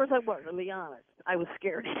 At first I was, I'll be honest. I was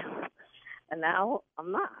scared of you. And now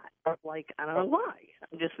I'm not. Like, I don't know why.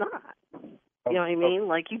 I'm just not. You know what I mean?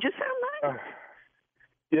 Like, you just sound nice.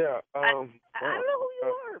 Yeah. I don't know who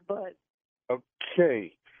you are, but...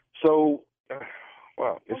 Okay. So,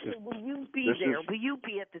 wow. Will you be there? Will you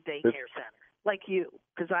be at the daycare center? Like you?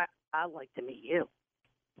 Because I'd like to meet you.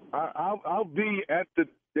 I'll be at the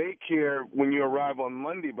daycare when you arrive on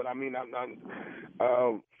Monday, but I mean,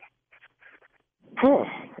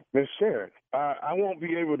 Miss Sharon, I won't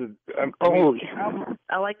be able to.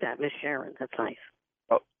 I like that, Miss Sharon. That's nice.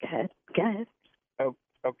 Go ahead.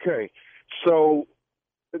 Okay, so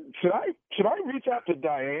should I reach out to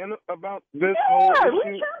Diane about this? Yeah,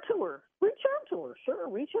 reach out to her. Sure,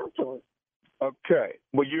 reach out to her. Okay,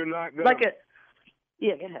 well, you're not gonna.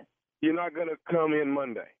 Yeah, go ahead. You're not gonna come in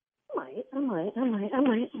Monday. I might. I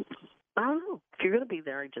don't know. If you're gonna be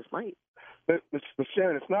there, I just might. But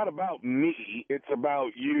Sharon, it's not about me. It's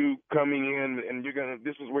about you coming in, and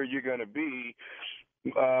this is where you're gonna be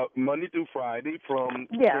Monday through Friday from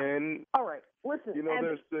 10. All right. Listen. You know,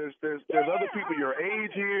 there's other people your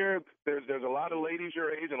age here. There's a lot of ladies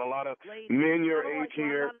your age and a lot of men your age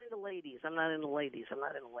here. I'm not into ladies. I'm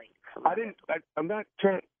not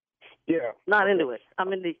trying. Yeah. Not into it.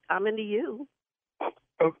 I'm into you.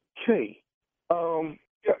 Okay.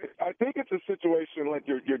 I think it's a situation like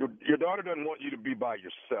your daughter doesn't want you to be by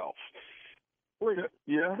yourself. Listen,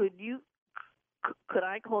 yeah. Could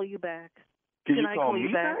I call you back? Can I call me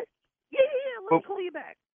back? Yeah. Let me call you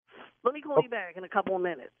back. Let me call you back in a couple of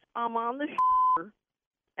minutes. I'm on the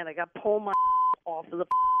and I got to pull my off of the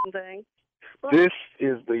thing. This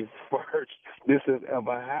is the first this has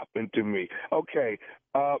ever happened to me. Okay,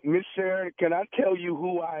 Miss Sharon, can I tell you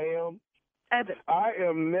who I am? Evan. I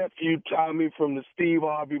am nephew Tommy from the Steve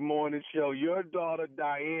Harvey Morning Show. Your daughter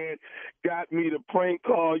Diane got me to prank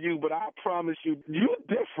call you, but I promise you, you're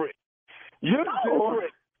different. You're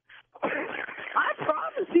different. I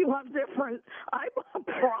promise you I'm different. I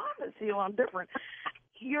promise you I'm different.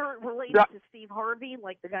 You're related to Steve Harvey,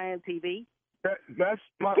 like the guy on TV? That's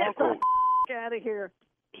my uncle. Get out of here.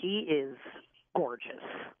 He is gorgeous.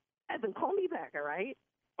 Evan, call me back, all right?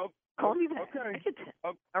 Call me back. Okay.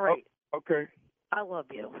 All right. Okay. I love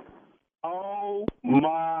you. Oh,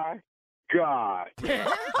 my God.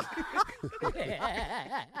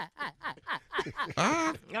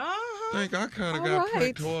 I think I kind of got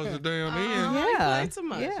pricked towards the damn end. Yeah. Too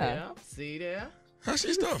much. Yeah. See there? How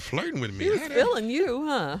she start flirting with me? He was feeling you,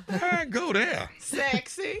 huh? I go there.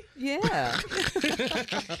 Sexy. Yeah.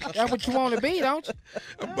 That's what you want to be, don't you?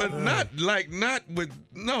 But not with,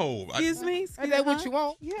 no. Excuse me? Is that what you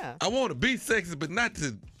want? Yeah. I want to be sexy, but not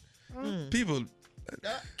to people.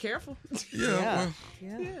 Careful. Yeah.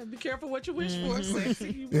 Be careful what you wish for.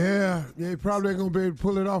 Sexy. Yeah, you probably ain't going to be able to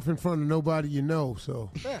pull it off in front of nobody you know,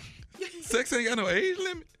 so. Sex ain't got no age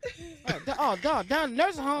limit. Oh, dog, down the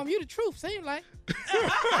nursing home, you the truth, seem like.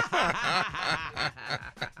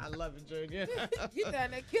 I love it, Junior. You down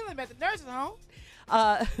there killing him at the nursing home.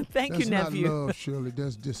 Thank you, nephew. That's not love, Shirley.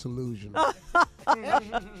 That's disillusion.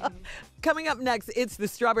 Coming up next, it's the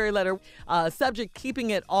Strawberry Letter. Subject, keeping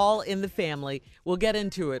it all in the family. We'll get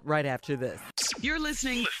into it right after this. You're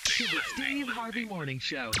listening to the Steve Harvey Morning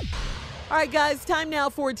Show. All right, guys, time now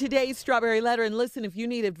for today's Strawberry Letter. And listen, if you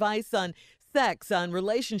need advice on sex, on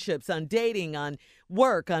relationships, on dating, on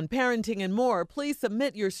work, on parenting, and more, please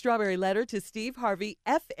submit your Strawberry Letter to Steve Harvey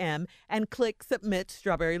FM and click Submit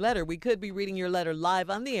Strawberry Letter. We could be reading your letter live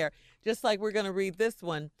on the air, just like we're going to read this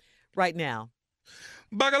one right now.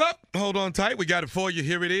 Buckle up. Hold on tight. We got it for you.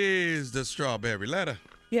 Here it is, the Strawberry Letter.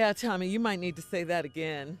 Yeah, Tommy, you might need to say that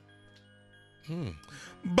again.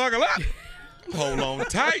 Buckle up. Hold on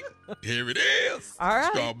tight. Here it is. All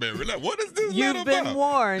right. Strawberry Letter. What is this You've letter been about?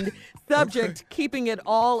 warned. Subject, keeping it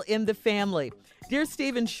all in the family. Dear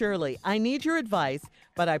Steve and Shirley, I need your advice,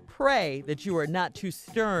 but I pray that you are not too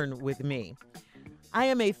stern with me. I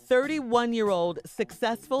am a 31-year-old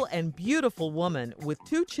successful and beautiful woman with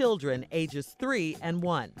 2 children, ages 3 and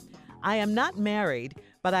 1. I am not married,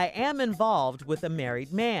 but I am involved with a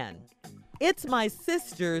married man. It's my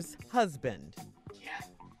sister's husband.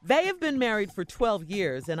 They have been married for 12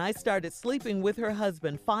 years, and I started sleeping with her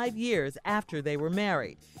husband 5 years after they were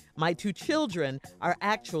married. My 2 children are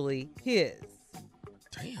actually his.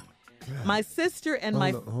 Damn. My sister and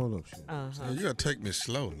Hold up. So you gotta take me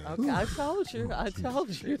slow now. Okay, I told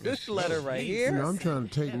you. This letter right here. I'm trying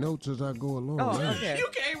to take notes as I go along. Oh, okay. You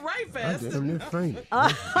came right fast. I damn near fainted.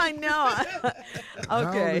 I know. Okay. How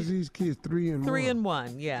old is these kids? 3 and 1? 3 and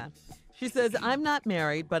 1, yeah. She says, I'm not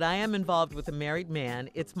married, but I am involved with a married man.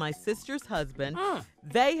 It's my sister's husband.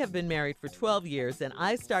 They have been married for 12 years, and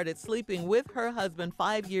I started sleeping with her husband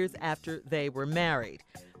 5 years after they were married.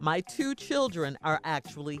 My 2 children are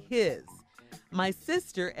actually his. My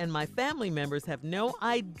sister and my family members have no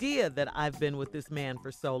idea that I've been with this man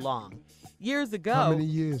for so long. Years ago... How many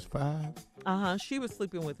years? 5? She was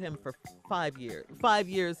sleeping with him for 5 years. 5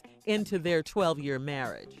 years into their 12-year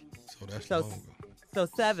marriage. So that's longer. So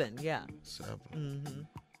 7, yeah. 7. Mm-hmm.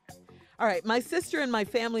 All right, my sister and my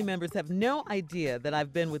family members have no idea that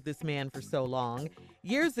I've been with this man for so long.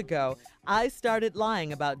 Years ago, I started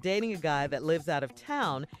lying about dating a guy that lives out of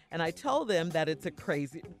town, and I told them that it's a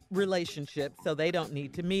crazy relationship, so they don't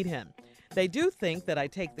need to meet him. They do think that I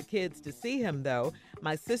take the kids to see him, though.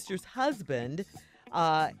 My sister's husband,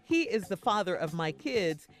 he is the father of my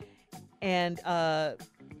kids, and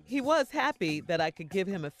he was happy that I could give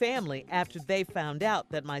him a family after they found out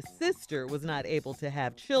that my sister was not able to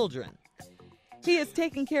have children. He has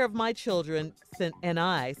taken care of my children and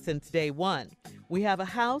I since day one. We have a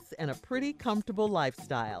house and a pretty comfortable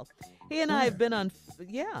lifestyle. He and I have been on,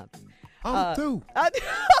 I'm through.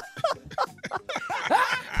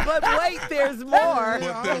 But wait, there's more. Ain't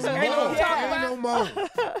no more.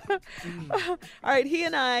 All right, he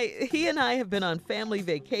and I have been on family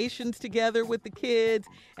vacations together with the kids,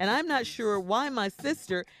 and I'm not sure why my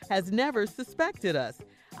sister has never suspected us.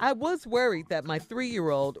 I was worried that my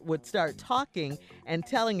 3-year-old would start talking and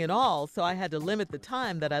telling it all, so I had to limit the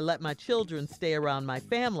time that I let my children stay around my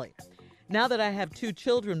family. Now that I have 2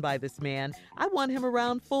 children by this man, I want him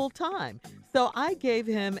around full time, so I gave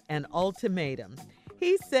him an ultimatum.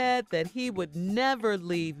 He said that he would never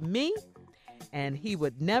leave me, and he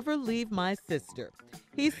would never leave my sister.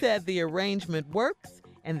 He said the arrangement works,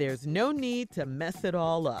 and there's no need to mess it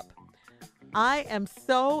all up. I am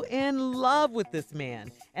so in love with this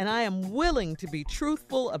man, and I am willing to be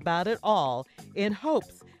truthful about it all in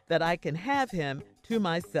hopes that I can have him to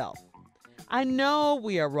myself. I know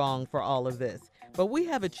we are wrong for all of this, but we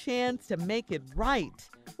have a chance to make it right.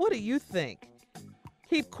 What do you think?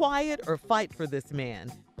 Keep quiet or fight for this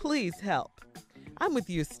man. Please help. I'm with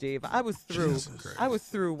you, Steve. I was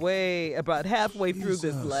through way about halfway through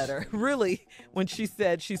this letter. Really, when she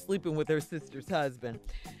said she's sleeping with her sister's husband.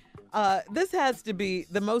 This has to be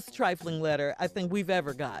the most trifling letter I think we've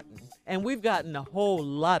ever gotten. And we've gotten a whole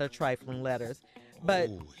lot of trifling letters. But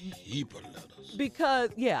heap of letters.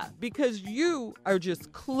 Because you are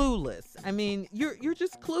just clueless. I mean, you're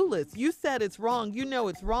just clueless. You said it's wrong. You know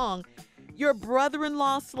it's wrong. Your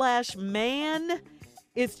brother-in-law / man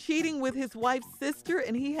is cheating with his wife's sister,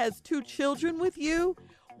 and he has 2 children with you.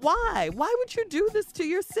 Why? Why would you do this to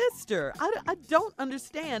your sister? I don't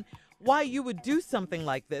understand why you would do something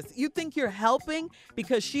like this. You think you're helping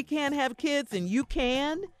because she can't have kids and you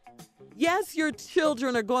can? Yes, your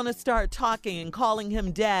children are going to start talking and calling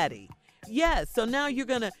him daddy. Yes, so now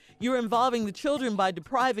you're involving the children by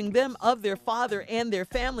depriving them of their father and their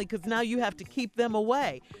family because now you have to keep them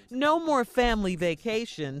away. No more family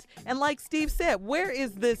vacations. And like Steve said, where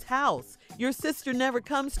is this house? Your sister never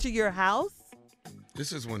comes to your house?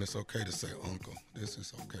 This is when it's okay to say uncle. This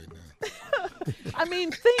is okay now. I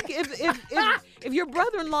mean, think if your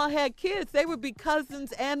brother-in-law had kids, they would be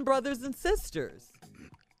cousins and brothers and sisters.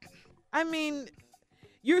 I mean,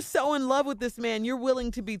 you're so in love with this man, you're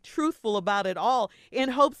willing to be truthful about it all in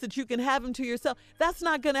hopes that you can have him to yourself. That's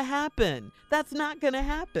not going to happen. That's not going to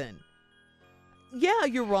happen. Yeah,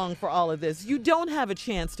 you're wrong for all of this. You don't have a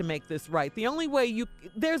chance to make this right. The only way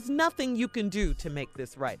there's nothing you can do to make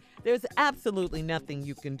this right. There's absolutely nothing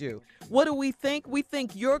you can do. What do we think? We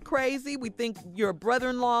think you're crazy. We think your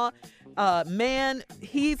brother-in-law, man,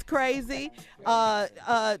 he's crazy.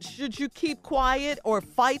 Should you keep quiet or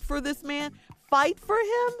fight for this man? Fight for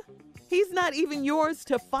him? He's not even yours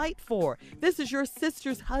to fight for. This is your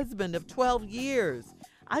sister's husband of 12 years.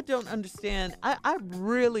 I don't understand. I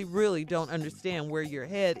really, really don't understand where your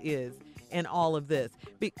head is in all of this.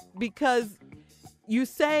 Because you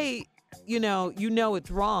say, you know it's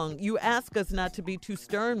wrong. You ask us not to be too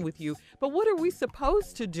stern with you. But what are we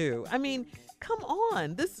supposed to do? I mean, come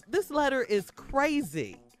on. This letter is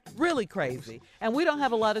crazy. Really crazy. And we don't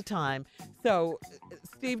have a lot of time. So,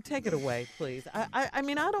 Steve, take it away, please. I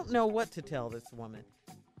mean, I don't know what to tell this woman.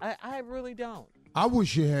 I really don't. I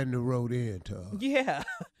wish you hadn't wrote in to her. Yeah.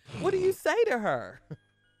 What do you say to her?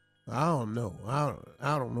 I don't know.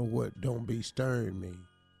 I don't know what "don't be stern" mean.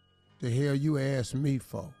 The hell you asked me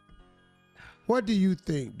for? What do you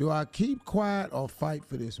think? Do I keep quiet or fight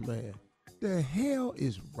for this man? The hell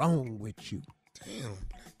is wrong with you? Damn,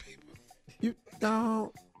 black people. You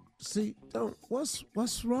don't see. Don't.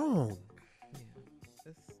 What's wrong?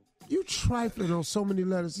 You trifling on so many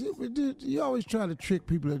letters. You always try to trick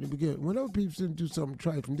people at the beginning. Whenever people do something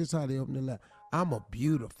trifling, this is how they open their letter. I'm a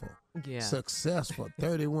beautiful, successful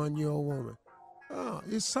 31-year-old woman. Oh,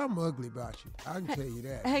 it's something ugly about you. I can tell you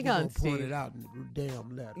that. Hang on, Steve. Point it out in the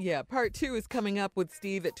damn letter. Yeah, part 2 is coming up with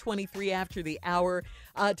Steve at 23 after the hour.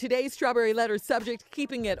 Today's Strawberry Letter subject,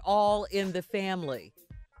 keeping it all in the family.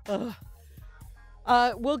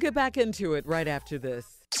 We'll get back into it right after this.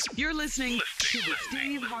 You're listening to the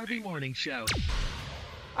Steve Harvey Morning Show.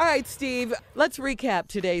 All right, Steve, let's recap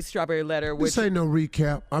today's Strawberry Letter. This ain't no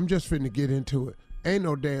recap. I'm just finna get into it. Ain't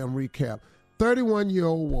no damn recap.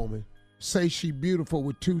 31-year-old woman say she beautiful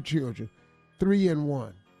with 2 children, 3 and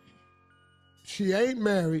 1. She ain't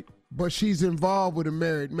married, but she's involved with a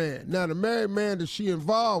married man. Now, the married man that she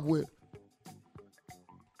involved with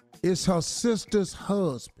is her sister's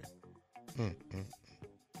husband.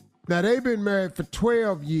 Now, they've been married for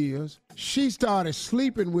 12 years. She started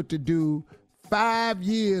sleeping with the dude 5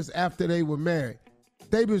 years after they were married.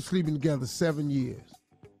 They've been sleeping together 7 years.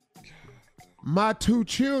 My 2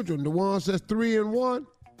 children, the ones that's 3 and 1,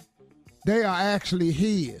 they are actually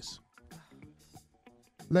his.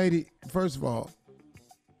 Lady, first of all,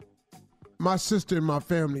 my sister and my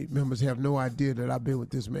family members have no idea that I've been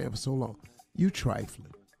with this man for so long. You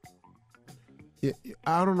trifling.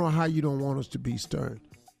 I don't know how you don't want us to be stern.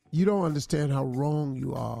 You don't understand how wrong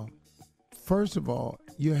you are. First of all,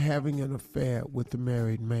 you're having an affair with the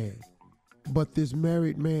married man. But this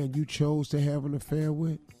married man you chose to have an affair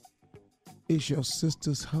with is your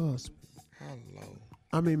sister's husband. Hello.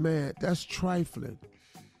 I mean, man, that's trifling.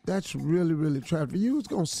 That's really, really trifling. You was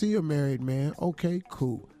going to see a married man. Okay,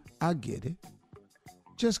 cool. I get it.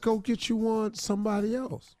 Just go get you somebody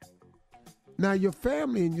else. Now, your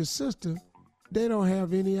family and your sister, they don't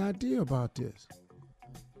have any idea about this.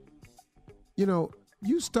 You know,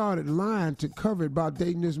 you started lying to cover about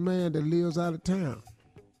dating this man that lives out of town.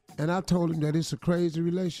 And I told him that it's a crazy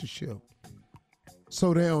relationship.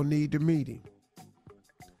 So they don't need to meet him.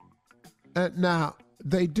 Now,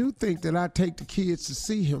 they do think that I take the kids to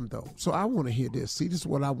see him, though. So I want to hear this. See, this is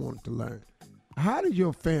what I wanted to learn. How did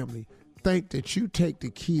your family think that you take the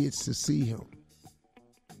kids to see him?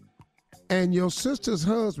 And your sister's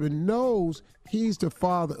husband knows he's the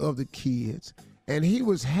father of the kids, and he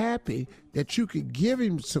was happy that you could give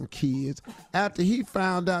him some kids after he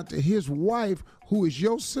found out that his wife, who is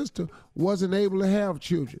your sister, wasn't able to have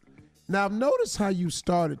children. Now, notice how you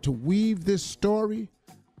started to weave this story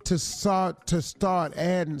to start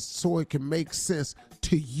adding so it can make sense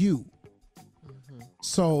to you.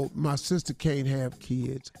 So my sister can't have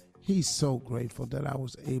kids. He's so grateful that I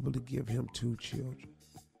was able to give him 2 children.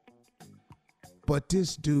 But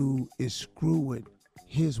this dude is screwing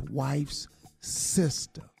his wife's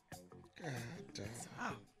sister.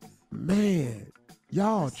 Man,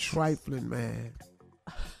 y'all trifling, man.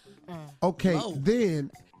 Okay, then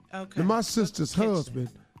my sister's husband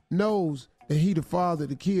knows that he the father of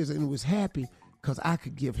the kids and was happy because I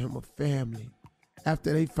could give him a family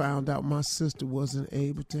after they found out my sister wasn't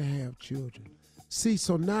able to have children. See,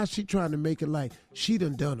 so now she trying to make it like she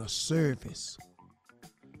done a service.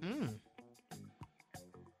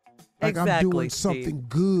 Like exactly, I'm doing Steve. something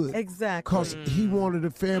good. Exactly. Because he wanted a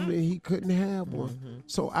family and he couldn't have one.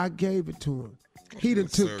 So I gave it to him. He done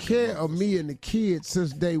took care of me and the kids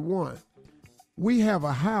since day one. We have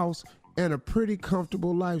a house and a pretty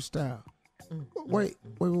comfortable lifestyle. Wait.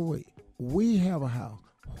 We have a house.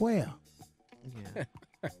 Where? Yeah.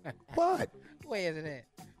 What? Where is it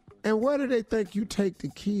at? And where do they think you take the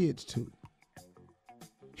kids to?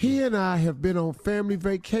 He and I have been on family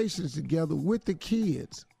vacations together with the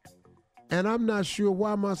kids. And I'm not sure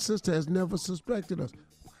why my sister has never suspected us.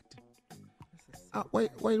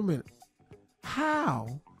 What? Wait a minute.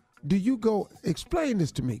 How do you go, explain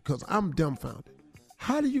this to me, because I'm dumbfounded.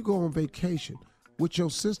 How do you go on vacation with your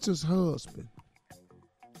sister's husband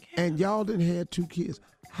and y'all done had 2 kids?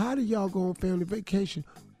 How do y'all go on family vacation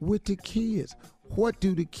with the kids? What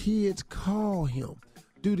do the kids call him?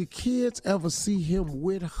 Do the kids ever see him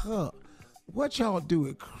with her? What y'all do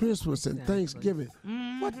at Christmas and Thanksgiving?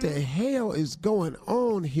 What the hell is going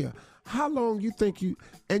on here? How long you think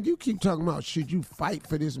and you keep talking about should you fight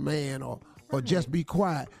for this man or just be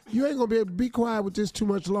quiet? You ain't gonna be able to be quiet with this too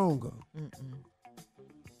much longer.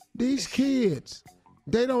 These kids,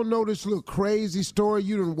 they don't know this little crazy story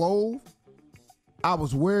you done wove. I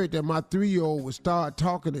was worried that my 3-year-old would start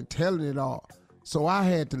talking and telling it all. So I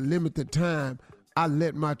had to limit the time I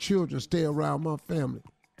let my children stay around my family.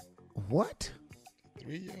 What?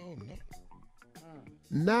 3-year-old, no.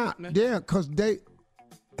 Nah, yeah, because they...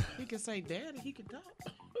 He can say daddy, he can talk.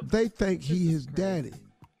 They think he his daddy.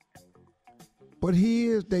 But he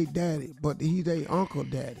is their daddy, but he's their uncle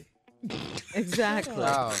daddy. Exactly.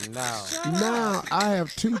 Oh, no. Now I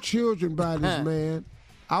have 2 children by this man.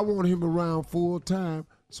 I want him around full time,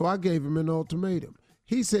 so I gave him an ultimatum.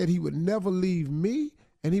 He said he would never leave me,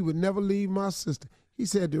 and he would never leave my sister. He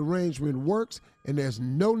said the arrangement works, and there's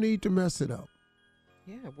no need to mess it up.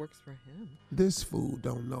 Yeah, it works for him. This fool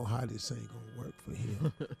don't know how this ain't gonna work for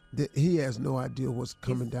him. He has no idea what's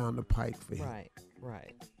coming down the pike for him.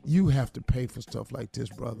 Right. You have to pay for stuff like this,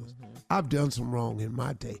 brothers. I've done some wrong in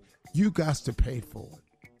my day. You got to pay for it.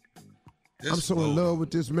 I'm so in love with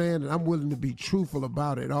this man, and I'm willing to be truthful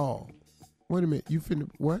about it all. Wait a minute, you finna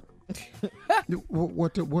what?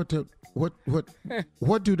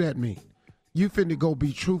 What do that mean? You finna go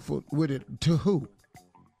be truthful with it to who?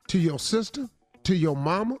 To your sister? To your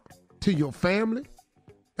mama? To your family?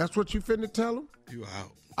 That's what you finna tell them? You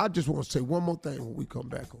out. I just want to say one more thing when we come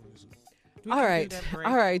back on this. All right.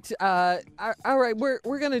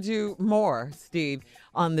 We're gonna do more, Steve,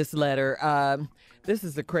 on this letter. This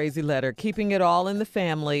is a crazy letter. Keeping it all in the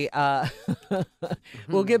family.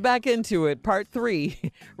 We'll get back into it. Part 3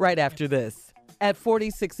 right after this at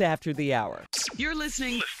 46 after the hour. You're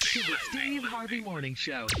listening to the Steve Harvey Morning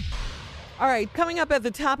Show. All right, coming up at the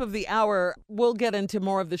top of the hour, we'll get into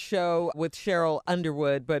more of the show with Sheryl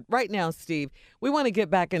Underwood. But right now, Steve, we want to get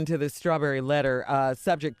back into the Strawberry letter,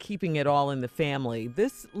 subject, keeping it all in the family.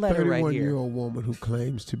 This letter right here. 31-year-old woman who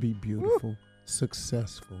claims to be beautiful,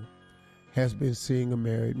 successful, has been seeing a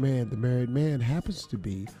married man. The married man happens to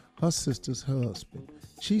be her sister's husband.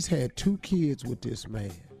 She's had 2 kids with this man.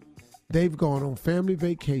 They've gone on family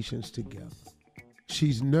vacations together.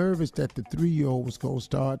 She's nervous that the 3-year-old was going to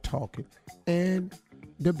start talking, and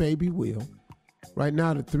the baby will. Right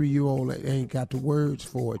now, the 3-year-old ain't got the words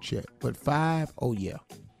for it yet, but 5, oh yeah.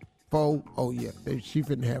 4, oh yeah. She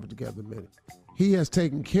finna have it together in a minute. He has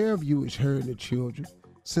taken care of you as her and the children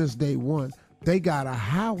since day one. They got a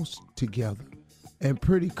house together and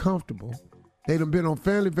pretty comfortable. They done been on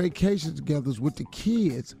family vacations together with the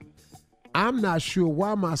kids. I'm not sure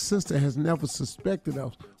why my sister has never suspected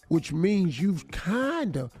us, which means you've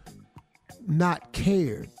kind of not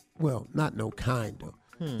cared. Well, not no kind of.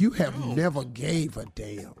 You have never gave a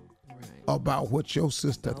damn about what your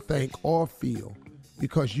sister think or feel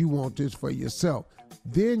because you want this for yourself.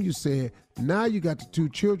 Then you said, now you got the 2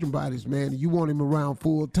 children by this man and you want him around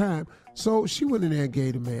full time. So she went in there and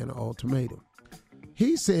gave the man an ultimatum.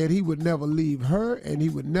 He said he would never leave her and he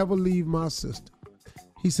would never leave my sister.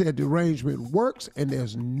 He said the arrangement works and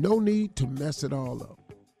there's no need to mess it all up.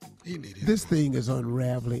 This thing is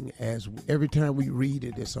unraveling as every time we read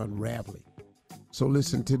it, it's unraveling. So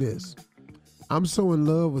listen to this. I'm so in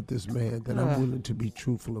love with this man that I'm willing to be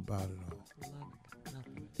truthful about it all.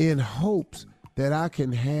 In hopes that I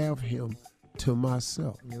can have him to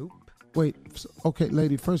myself. Nope. Wait, okay,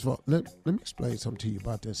 lady, first of all, let me explain something to you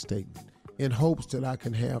about that statement. In hopes that I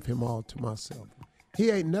can have him all to myself.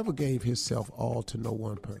 He ain't never gave himself all to no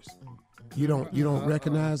one person. You don't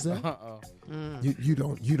recognize that?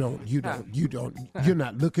 You're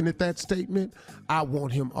not looking at that statement. I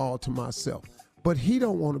want him all to myself. But he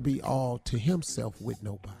don't want to be all to himself with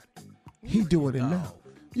nobody. He doing it now.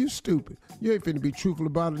 You stupid. You ain't finna be truthful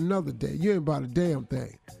about it another day. You ain't about a damn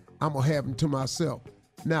thing. I'm gonna have him to myself.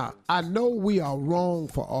 Now, I know we are wrong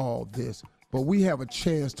for all this, but we have a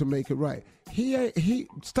chance to make it right. He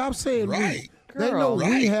stop saying right. They know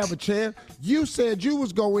we have a chance. You said you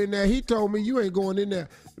was going in there. He told me you ain't going in there.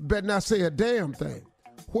 Better not say a damn thing.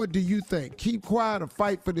 What do you think? Keep quiet or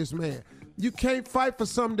fight for this man. You can't fight for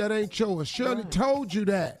something that ain't yours. Shirley told you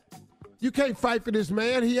that. You can't fight for this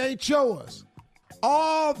man. He ain't yours.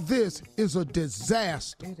 All this is a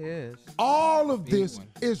disaster. It is. All of this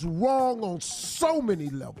is wrong on so many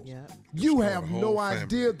levels. Yep. You have no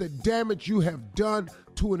idea the damage you have done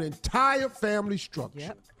to an entire family structure.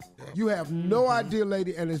 Yep. You have no idea,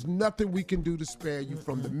 lady, and there's nothing we can do to spare you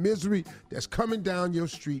from the misery that's coming down your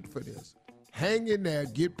street for this. Hang in there,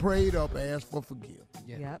 get prayed up, ask for forgiveness.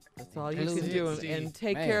 Yep, that's all you can do. And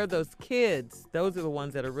take care of those kids. Those are the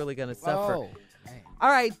ones that are really going to suffer. Oh. All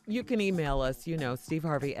right, you can email us, Steve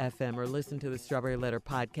Harvey FM, or listen to the Strawberry Letter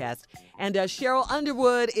podcast. And Sheryl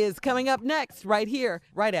Underwood is coming up next, right here,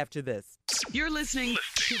 right after this. You're listening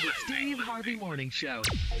to the Steve Harvey Morning Show.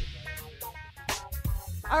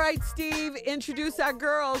 All right, Steve, introduce our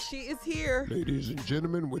girl. She is here. Ladies and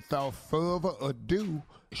gentlemen, without further ado,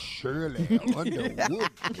 Shirley Underwood.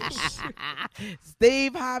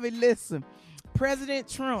 Steve Harvey, listen. President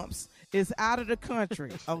Trump's is out of the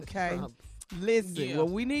country, okay? Listen, what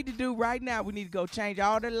we need to do right now, we need to go change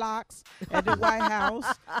all the locks at the White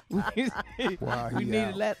House. We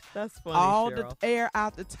need to let That's funny, all Cheryl. the air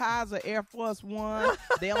out the tires of Air Force One.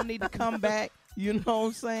 They don't need to come back. You know what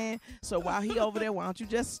I'm saying? So while he over there, why don't you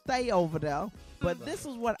just stay over there? But this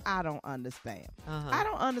is what I don't understand. I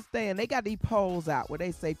don't understand. They got these polls out where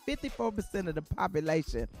they say 54% of the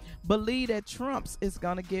population believe that Trump's is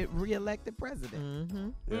going to get reelected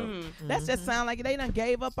president. That just sound like they done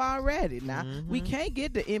gave up already. Now, we can't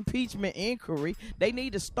get the impeachment inquiry. They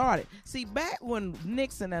need to start it. See, back when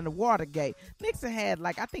Nixon and the Watergate, Nixon had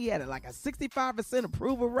I think he had a 65%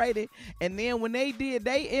 approval rating. And then when they did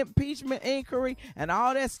their impeachment inquiry and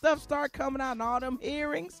all that stuff started coming out and all them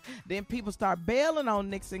hearings, then people start bailing on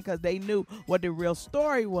Nixon because they knew what the real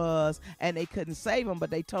story was and they couldn't save him, but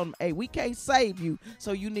they told him, hey, we can't save you,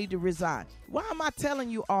 so you need to resign. Why am I telling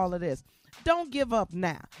you all of this? Don't give up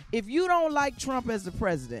now. If you don't like Trump as the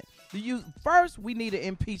president, first we need an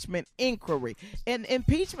impeachment inquiry. And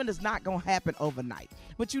impeachment is not going to happen overnight.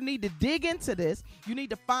 But you need to dig into this. You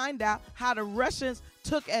need to find out how the Russians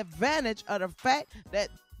took advantage of the fact that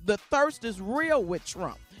the thirst is real with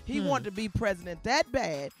Trump. He wanted to be president that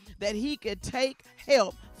bad that he could take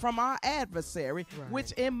help from our adversary,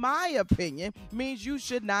 which in my opinion means you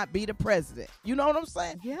should not be the president. You know what I'm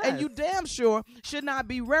saying? Yes. And you damn sure should not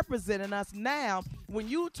be representing us now when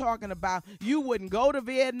you talking about you wouldn't go to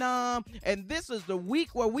Vietnam, and this is the week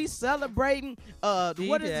where we celebrating what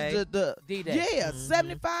is it, the D-Day.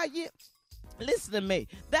 75 years. Listen to me.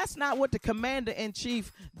 That's not what the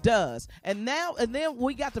commander-in-chief does. And then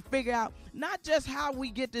we got to figure out not just how we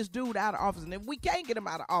get this dude out of office. And if we can't get him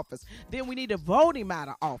out of office, then we need to vote him out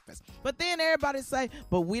of office. But then everybody say,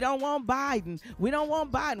 but we don't want Biden. We don't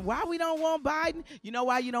want Biden. Why we don't want Biden? You know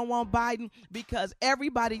why you don't want Biden? Because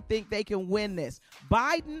everybody think they can win this.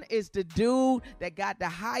 Biden is the dude that got the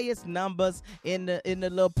highest numbers in the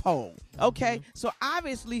little poll. Okay? So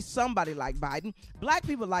obviously somebody like Biden. Black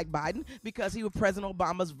people like Biden because he was President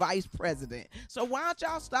Obama's vice president. So why don't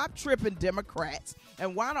y'all stop tripping Democrats?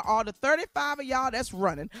 And why don't all the 35 of y'all that's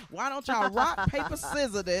running, why don't y'all rock, paper,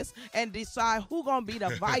 scissors this and decide who gonna be the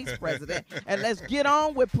vice president? And let's get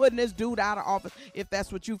on with putting this dude out of office if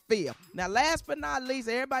that's what you feel. Now, last but not least,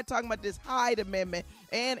 everybody talking about this Hyde Amendment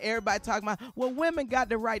and everybody talking about, well, women got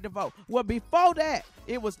the right to vote. Well, before that,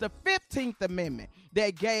 it was the 15th Amendment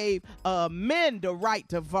that gave men the right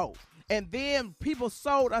to vote. And then people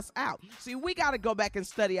sold us out. See, we got to go back and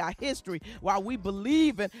study our history while we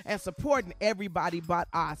believing and supporting everybody but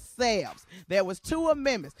ourselves. There was 2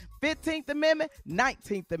 amendments, 15th Amendment,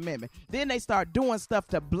 19th Amendment. Then they start doing stuff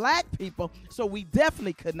to black people, so we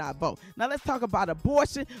definitely could not vote. Now let's talk about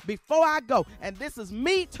abortion before I go. And this is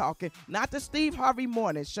me talking, not the Steve Harvey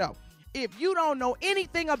Morning Show. If you don't know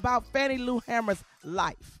anything about Fannie Lou Hamer's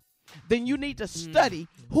life, then you need to study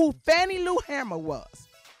who Fannie Lou Hamer was.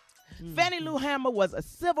 Fannie Lou Hamer was a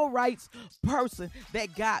civil rights person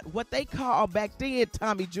that got what they called back then,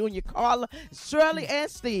 Tommy Jr., Carla, Shirley, and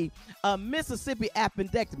Steve, a Mississippi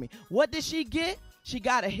appendectomy. What did she get? She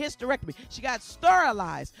got a hysterectomy. She got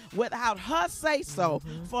sterilized without her say-so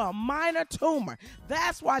for a minor tumor.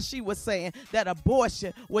 That's why she was saying that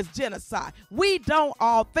abortion was genocide. We don't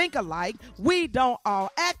all think alike. We don't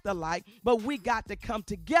all act alike, but we got to come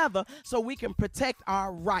together so we can protect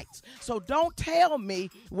our rights. So don't tell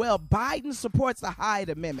me, well, Biden supports the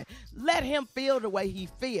Hyde Amendment. Let him feel the way he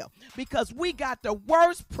feel, because we got the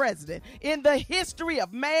worst president in the history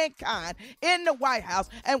of mankind in the White House,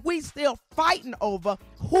 and we still fighting over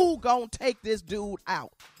who gonna take this dude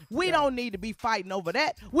out. We don't need to be fighting over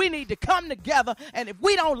that. We need to come together, and if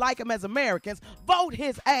we don't like him as Americans, vote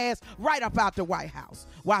his ass right up out the White House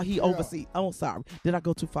while he oversees. Oh, sorry. Did I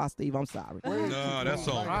go too far, Steve? I'm sorry. No, that's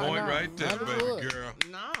on point right there, baby girl.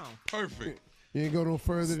 No. Perfect. You ain't go no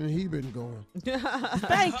further than he been going.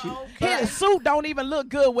 Thank you. His suit don't even look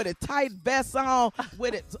good with a tight vest on,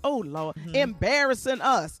 with it. Oh, Lord. Embarrassing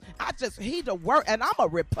us. He the worst. And I'm a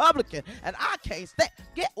Republican, and I can't stand.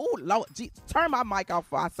 Oh, Lord. Geez, turn my mic off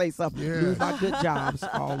before I say something. Lose my good jobs,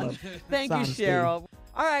 all of them. Thank you, Cheryl.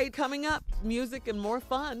 All right, coming up, music and more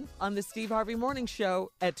fun on the Steve Harvey Morning Show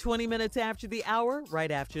at 20 minutes after the hour,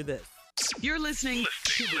 right after this. You're listening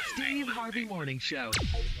to the Steve Harvey Morning Show.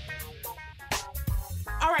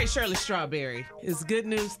 All right, Shirley Strawberry, it's Good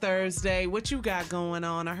News Thursday. What you got going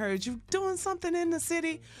on? I heard you doing something in the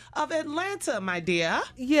city of Atlanta, my dear.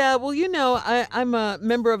 Yeah, well, you know, I'm a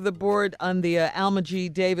member of the board on the Alma G.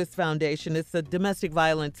 Davis Foundation. It's a domestic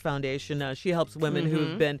violence foundation. She helps women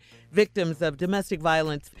who've been victims of domestic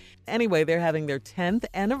violence. Anyway, they're having their 10th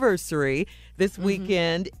anniversary this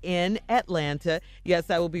weekend in Atlanta.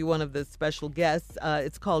 Yes, I will be one of the special guests.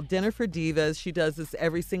 It's called Dinner for Divas. She does this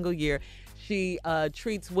every single year. She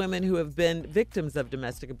treats women who have been victims of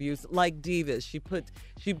domestic abuse like divas. She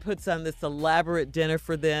puts on this elaborate dinner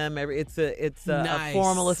for them. It's a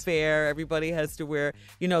formal affair. Everybody has to wear,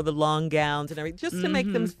 you know, the long gowns and everything, just to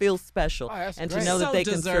make them feel special and great. to know that they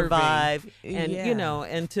can survive and you know,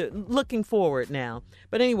 and to looking forward now.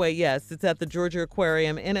 But anyway, yes, it's at the Georgia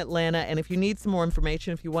Aquarium in Atlanta. And if you need some more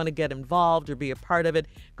information, if you want to get involved or be a part of it,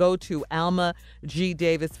 go to Alma G.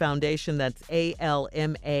 Davis Foundation. That's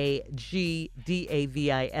ALMAGDAVIS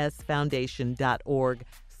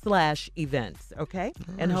Foundation.org/events. Okay.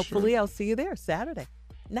 And hopefully I'll see you there Saturday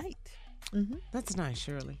night. That's nice,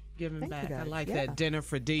 Shirley. Giving Thank back. you guys. I like Yeah. that Dinner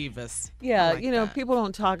for Divas. Yeah, I like you know, that. people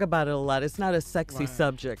don't talk about it a lot. It's not a sexy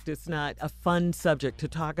subject. It's not a fun subject to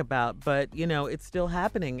talk about, but, you know, it's still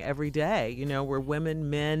happening every day, you know, where women,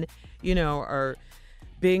 men, you know, are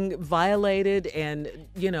being violated and,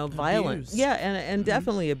 you know, violent. Abused. Yeah, and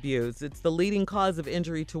definitely abused. It's the leading cause of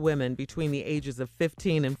injury to women between the ages of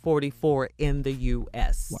 15 and 44 in the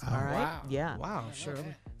U.S. Wow. All right? Wow. Yeah. Wow,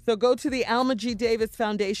 Shirley. So go to the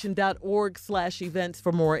almagdavisfoundation.org/events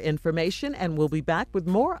for more information, and we'll be back with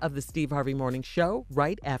more of the Steve Harvey Morning Show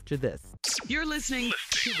right after this. You're listening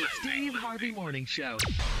to the Steve Harvey Morning Show.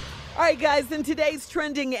 All right, guys, in today's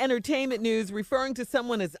trending entertainment news, referring to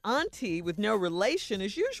someone as auntie with no relation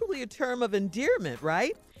is usually a term of endearment,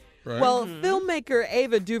 right? Well, filmmaker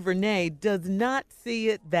Ava DuVernay does not see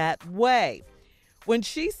it that way. When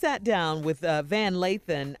she sat down with Van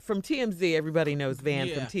Lathan from TMZ, everybody knows Van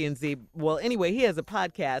from TMZ. Well, anyway, he has a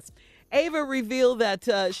podcast. Ava revealed that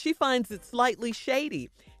she finds it slightly shady.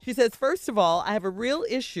 She says, first of all, I have a real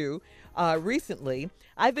issue recently.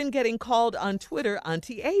 I've been getting called on Twitter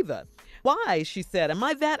Auntie Ava. Why? She said, am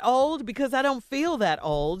I that old? Because I don't feel that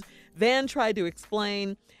old. Van tried to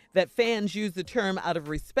explain that fans use the term out of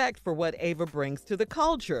respect for what Ava brings to the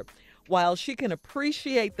culture. While she can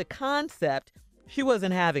appreciate the concept, she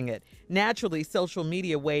wasn't having it. Naturally, social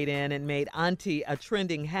media weighed in and made Auntie a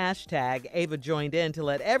trending hashtag. Ava joined in to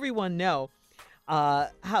let everyone know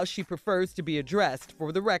how she prefers to be addressed.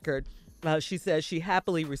 For the record, she says she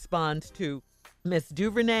happily responds to Miss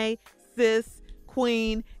DuVernay, Sis,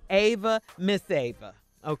 Queen, Ava, Miss Ava.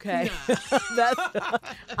 Okay? That's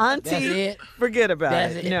Auntie. That's it? Forget about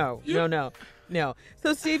That's it. it? No.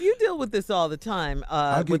 So, Steve, you deal with this all the time.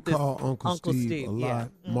 I with get this called Uncle Steve a lot.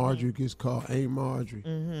 Yeah. Marjorie gets called Aunt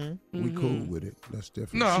Marjorie. We cool with it. That's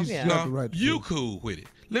different. No, She's got the right to you do it. cool with it.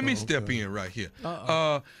 Let me step in right here.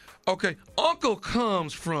 Okay, uncle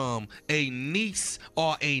comes from a niece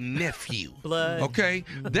or a nephew. Blood. Okay,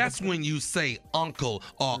 that's when you say uncle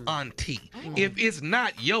or auntie. If it's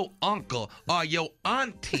not your uncle or your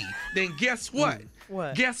auntie, then guess what?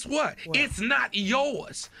 What? Guess what? It's not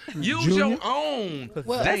yours. Use Junior? your own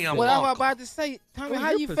damn what I'm uncle. about to say, Tommy, Well,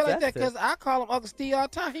 how you're you feel like that? possessive. Because I call him Uncle Steve all the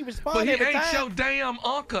time. He responds But he every ain't time. your damn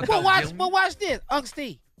uncle. Well, though, Junior. watch this, Uncle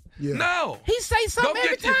Steve. Yeah. No. He say something Go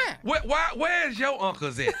every get your- time. Where's your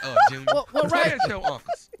uncles at, Junior? Well, right. Where's your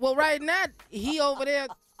uncles? Well, right now he over there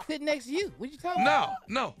sitting next to you. What you talking about?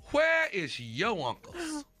 No. Where is your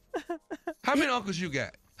uncles? How many uncles you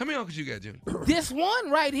got? How many uncles you got, Junior? This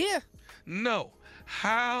one right here. No.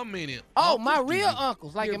 How many? Oh, uncles my do real you-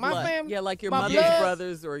 uncles, like Your in my blood. family. Yeah, like your my mother's blood.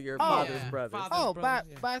 brothers or your father's brothers. Oh, by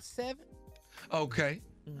 7. Okay.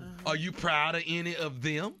 Are you proud of any of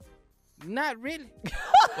them? Not really.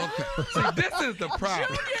 Okay. See, this is the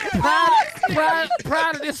problem.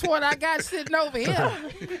 Proud of this one I got sitting over here.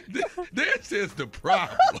 This is the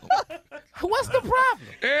problem. What's the problem?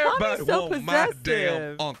 Everybody so want my possessive.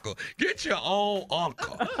 damn uncle. Get your own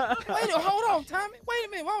uncle. Hold on, Tommy. Wait a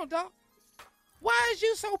minute, hold on, dog. Why is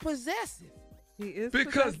you so possessive? He is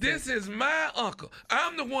Because possessive. this is my uncle.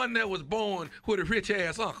 I'm the one that was born with a rich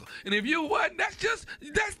ass uncle. And if you wasn't, that's just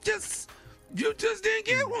you just didn't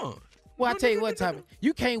get one. Well, I tell you what, Tommy,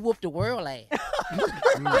 you can't whoop the world ass.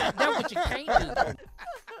 That's what you can't do.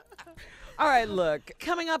 All right, look,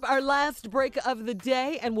 coming up, our last break of the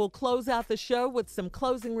day, and we'll close out the show with some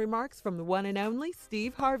closing remarks from the one and only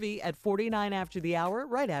Steve Harvey at 49 after the hour,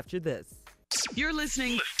 right after this. You're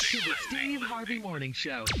listening to the Steve Harvey Morning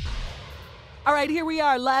Show. All right, here we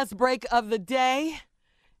are, last break of the day.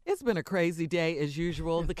 It's been a crazy day as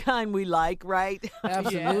usual, the kind we like, right?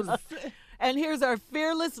 Absolutely. And here's our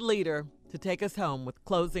fearless leader to take us home with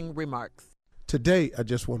closing remarks. Today, I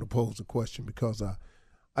just want to pose a question because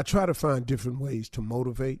I try to find different ways to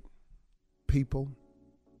motivate people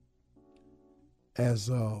as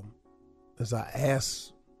I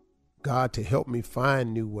ask God to help me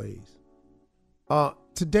find new ways.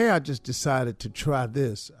 Today, I just decided to try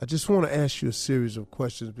this. I just want to ask you a series of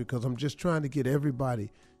questions because I'm just trying to get everybody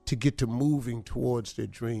to get to moving towards their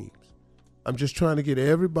dreams. I'm just trying to get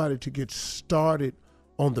everybody to get started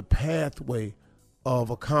on the pathway of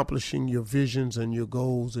accomplishing your visions and your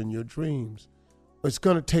goals and your dreams. It's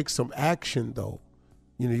going to take some action, though.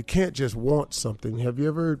 You know, you can't just want something. Have you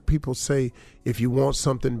ever heard people say, if you want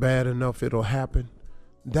something bad enough, it'll happen?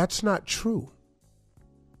 That's not true.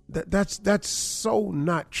 That's so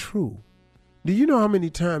not true. Do you know how many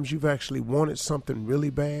times you've actually wanted something really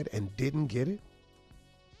bad and didn't get it?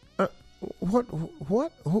 What?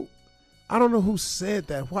 Who? I don't know who said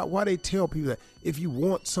that. Why they tell people that if you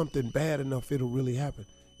want something bad enough, it'll really happen.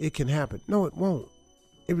 It can happen. No, it won't.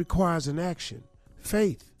 It requires an action.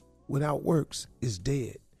 Faith without works is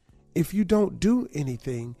dead. If you don't do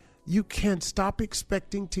anything, you can't stop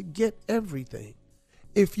expecting to get everything.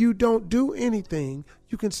 If you don't do anything,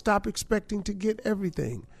 you can stop expecting to get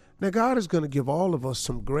everything. Now, God is going to give all of us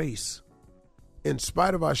some grace. In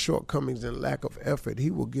spite of our shortcomings and lack of effort,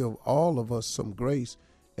 he will give all of us some grace,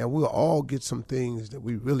 and we'll all get some things that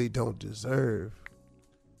we really don't deserve.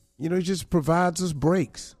 You know, he just provides us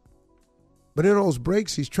breaks. But in those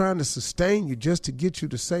breaks, he's trying to sustain you just to get you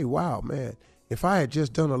to say, wow, man, if I had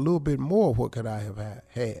just done a little bit more, what could I have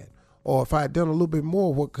had? Or if I had done a little bit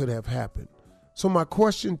more, what could have happened? So my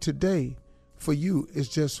question today for you is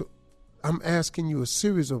just, I'm asking you a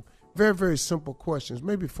series of very, very simple questions,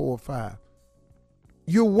 maybe 4 or 5.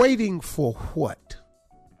 You're waiting for what?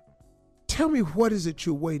 Tell me, what is it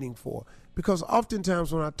you're waiting for? Because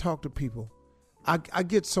oftentimes when I talk to people, I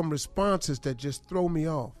get some responses that just throw me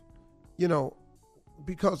off. You know,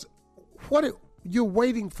 because you're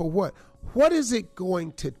waiting for what? What is it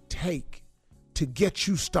going to take to get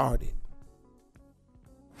you started?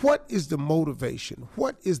 What is the motivation?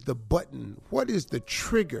 What is the button? What is the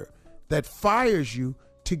trigger that fires you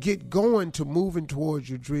to get going, to moving towards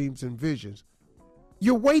your dreams and visions?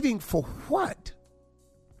 You're waiting for what?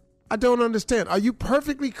 I don't understand. Are you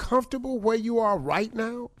perfectly comfortable where you are right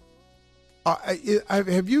now?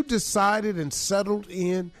 Have you decided and settled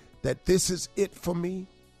in that this is it for me?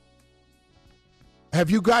 Have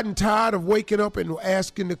you gotten tired of waking up and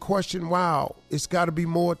asking the question, wow, it's got to be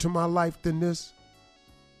more to my life than this?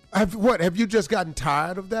 Have you just gotten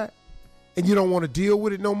tired of that? And you don't want to deal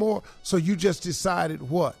with it no more? So you just decided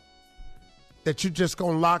what? That you're just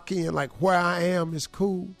going to lock in like where I am is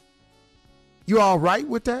cool? You all right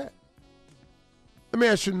with that? Let me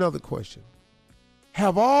ask you another question.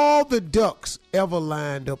 Have all the ducks ever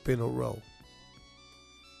lined up in a row?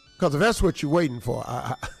 Because if that's what you're waiting for,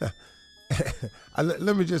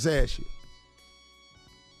 let me just ask you.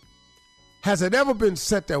 Has it ever been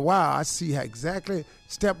set there? Wow, I see how exactly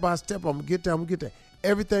step by step I'm going to get there.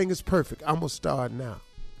 Everything is perfect. I'm going to start now.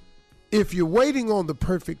 If you're waiting on the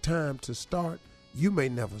perfect time to start, you may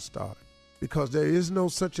never start because there is no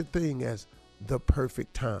such a thing as the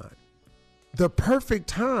perfect time. The perfect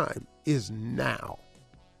time is now.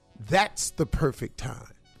 That's the perfect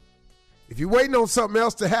time. If you're waiting on something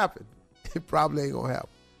else to happen, it probably ain't going to happen.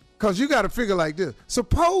 Because you got to figure like this.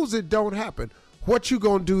 Suppose it don't happen. What you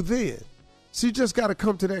going to do then? So you just got to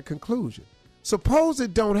come to that conclusion. Suppose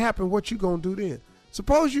it don't happen. What you going to do then?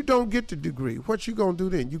 Suppose you don't get the degree. What you going to do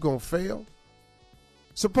then? You going to fail?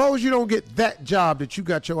 Suppose you don't get that job that you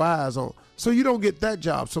got your eyes on. So you don't get that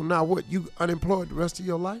job. So now what? You unemployed the rest of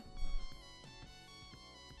your life?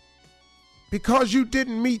 Because you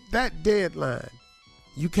didn't meet that deadline,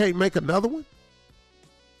 you can't make another one?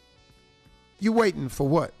 You waiting for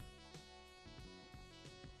what?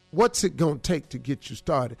 What's it going to take to get you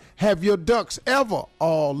started? Have your ducks ever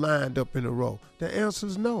all lined up in a row? The answer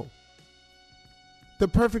is no. The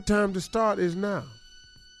perfect time to start is now.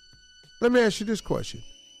 Let me ask you this question.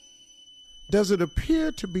 Does it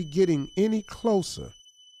appear to be getting any closer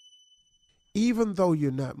even though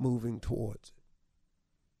you're not moving towards it?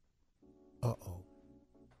 Uh-oh.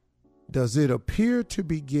 Does it appear to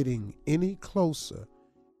be getting any closer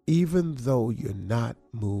even though you're not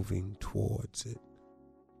moving towards it?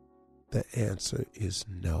 The answer is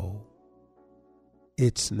no.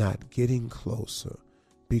 It's not getting closer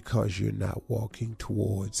because you're not walking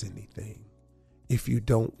towards anything. If you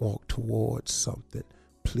don't walk towards something,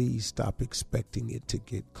 please stop expecting it to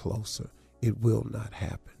get closer. It will not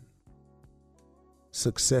happen.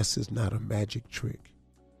 Success is not a magic trick.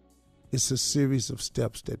 It's a series of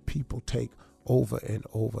steps that people take over and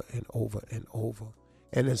over and over and over.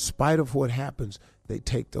 And in spite of what happens, they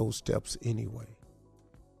take those steps anyway.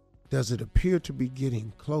 Does it appear to be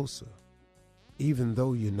getting closer, even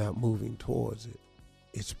though you're not moving towards it?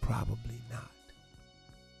 It's probably not.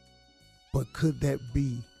 But could that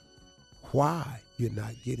be why you're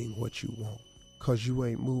not getting what you want? Because you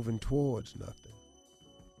ain't moving towards nothing.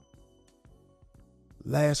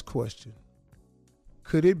 Last question.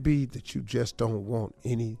 Could it be that you just don't want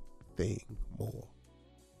anything more?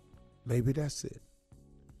 Maybe that's it.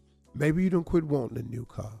 Maybe you don't quit wanting a new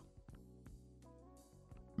car.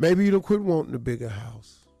 Maybe you don't quit wanting a bigger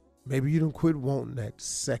house. Maybe you don't quit wanting that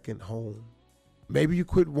second home. Maybe you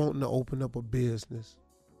quit wanting to open up a business.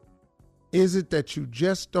 Is it that you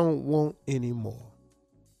just don't want any more?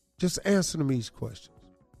 Just answer them these questions.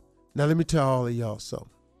 Now let me tell all of y'all something.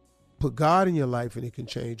 Put God in your life and it can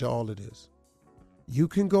change all of this. You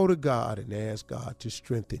can go to God and ask God to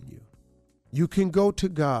strengthen you. You can go to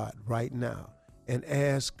God right now and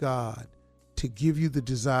ask God to give you the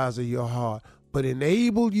desires of your heart, but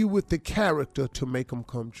enable you with the character to make them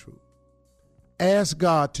come true. Ask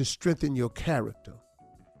God to strengthen your character.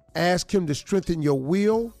 Ask him to strengthen your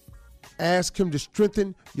will. Ask him to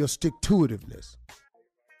strengthen your stick-to-itiveness.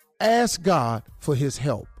 Ask God for his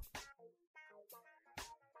help.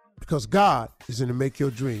 Because God is in to make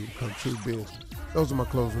your dream come true business. Those are my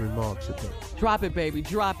closing remarks today. Drop it, baby.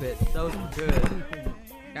 Drop it. Those are good.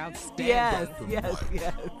 Outstanding. Yes.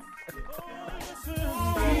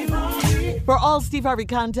 For all Steve Harvey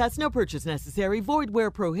contests, no purchase necessary, void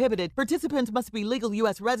where prohibited. Participants must be legal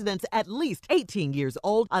U.S. residents at least 18 years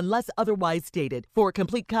old unless otherwise stated. For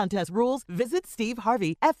complete contest rules, visit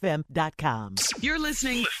SteveHarveyFM.com. You're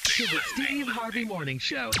listening to the Steve Harvey Morning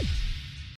Show.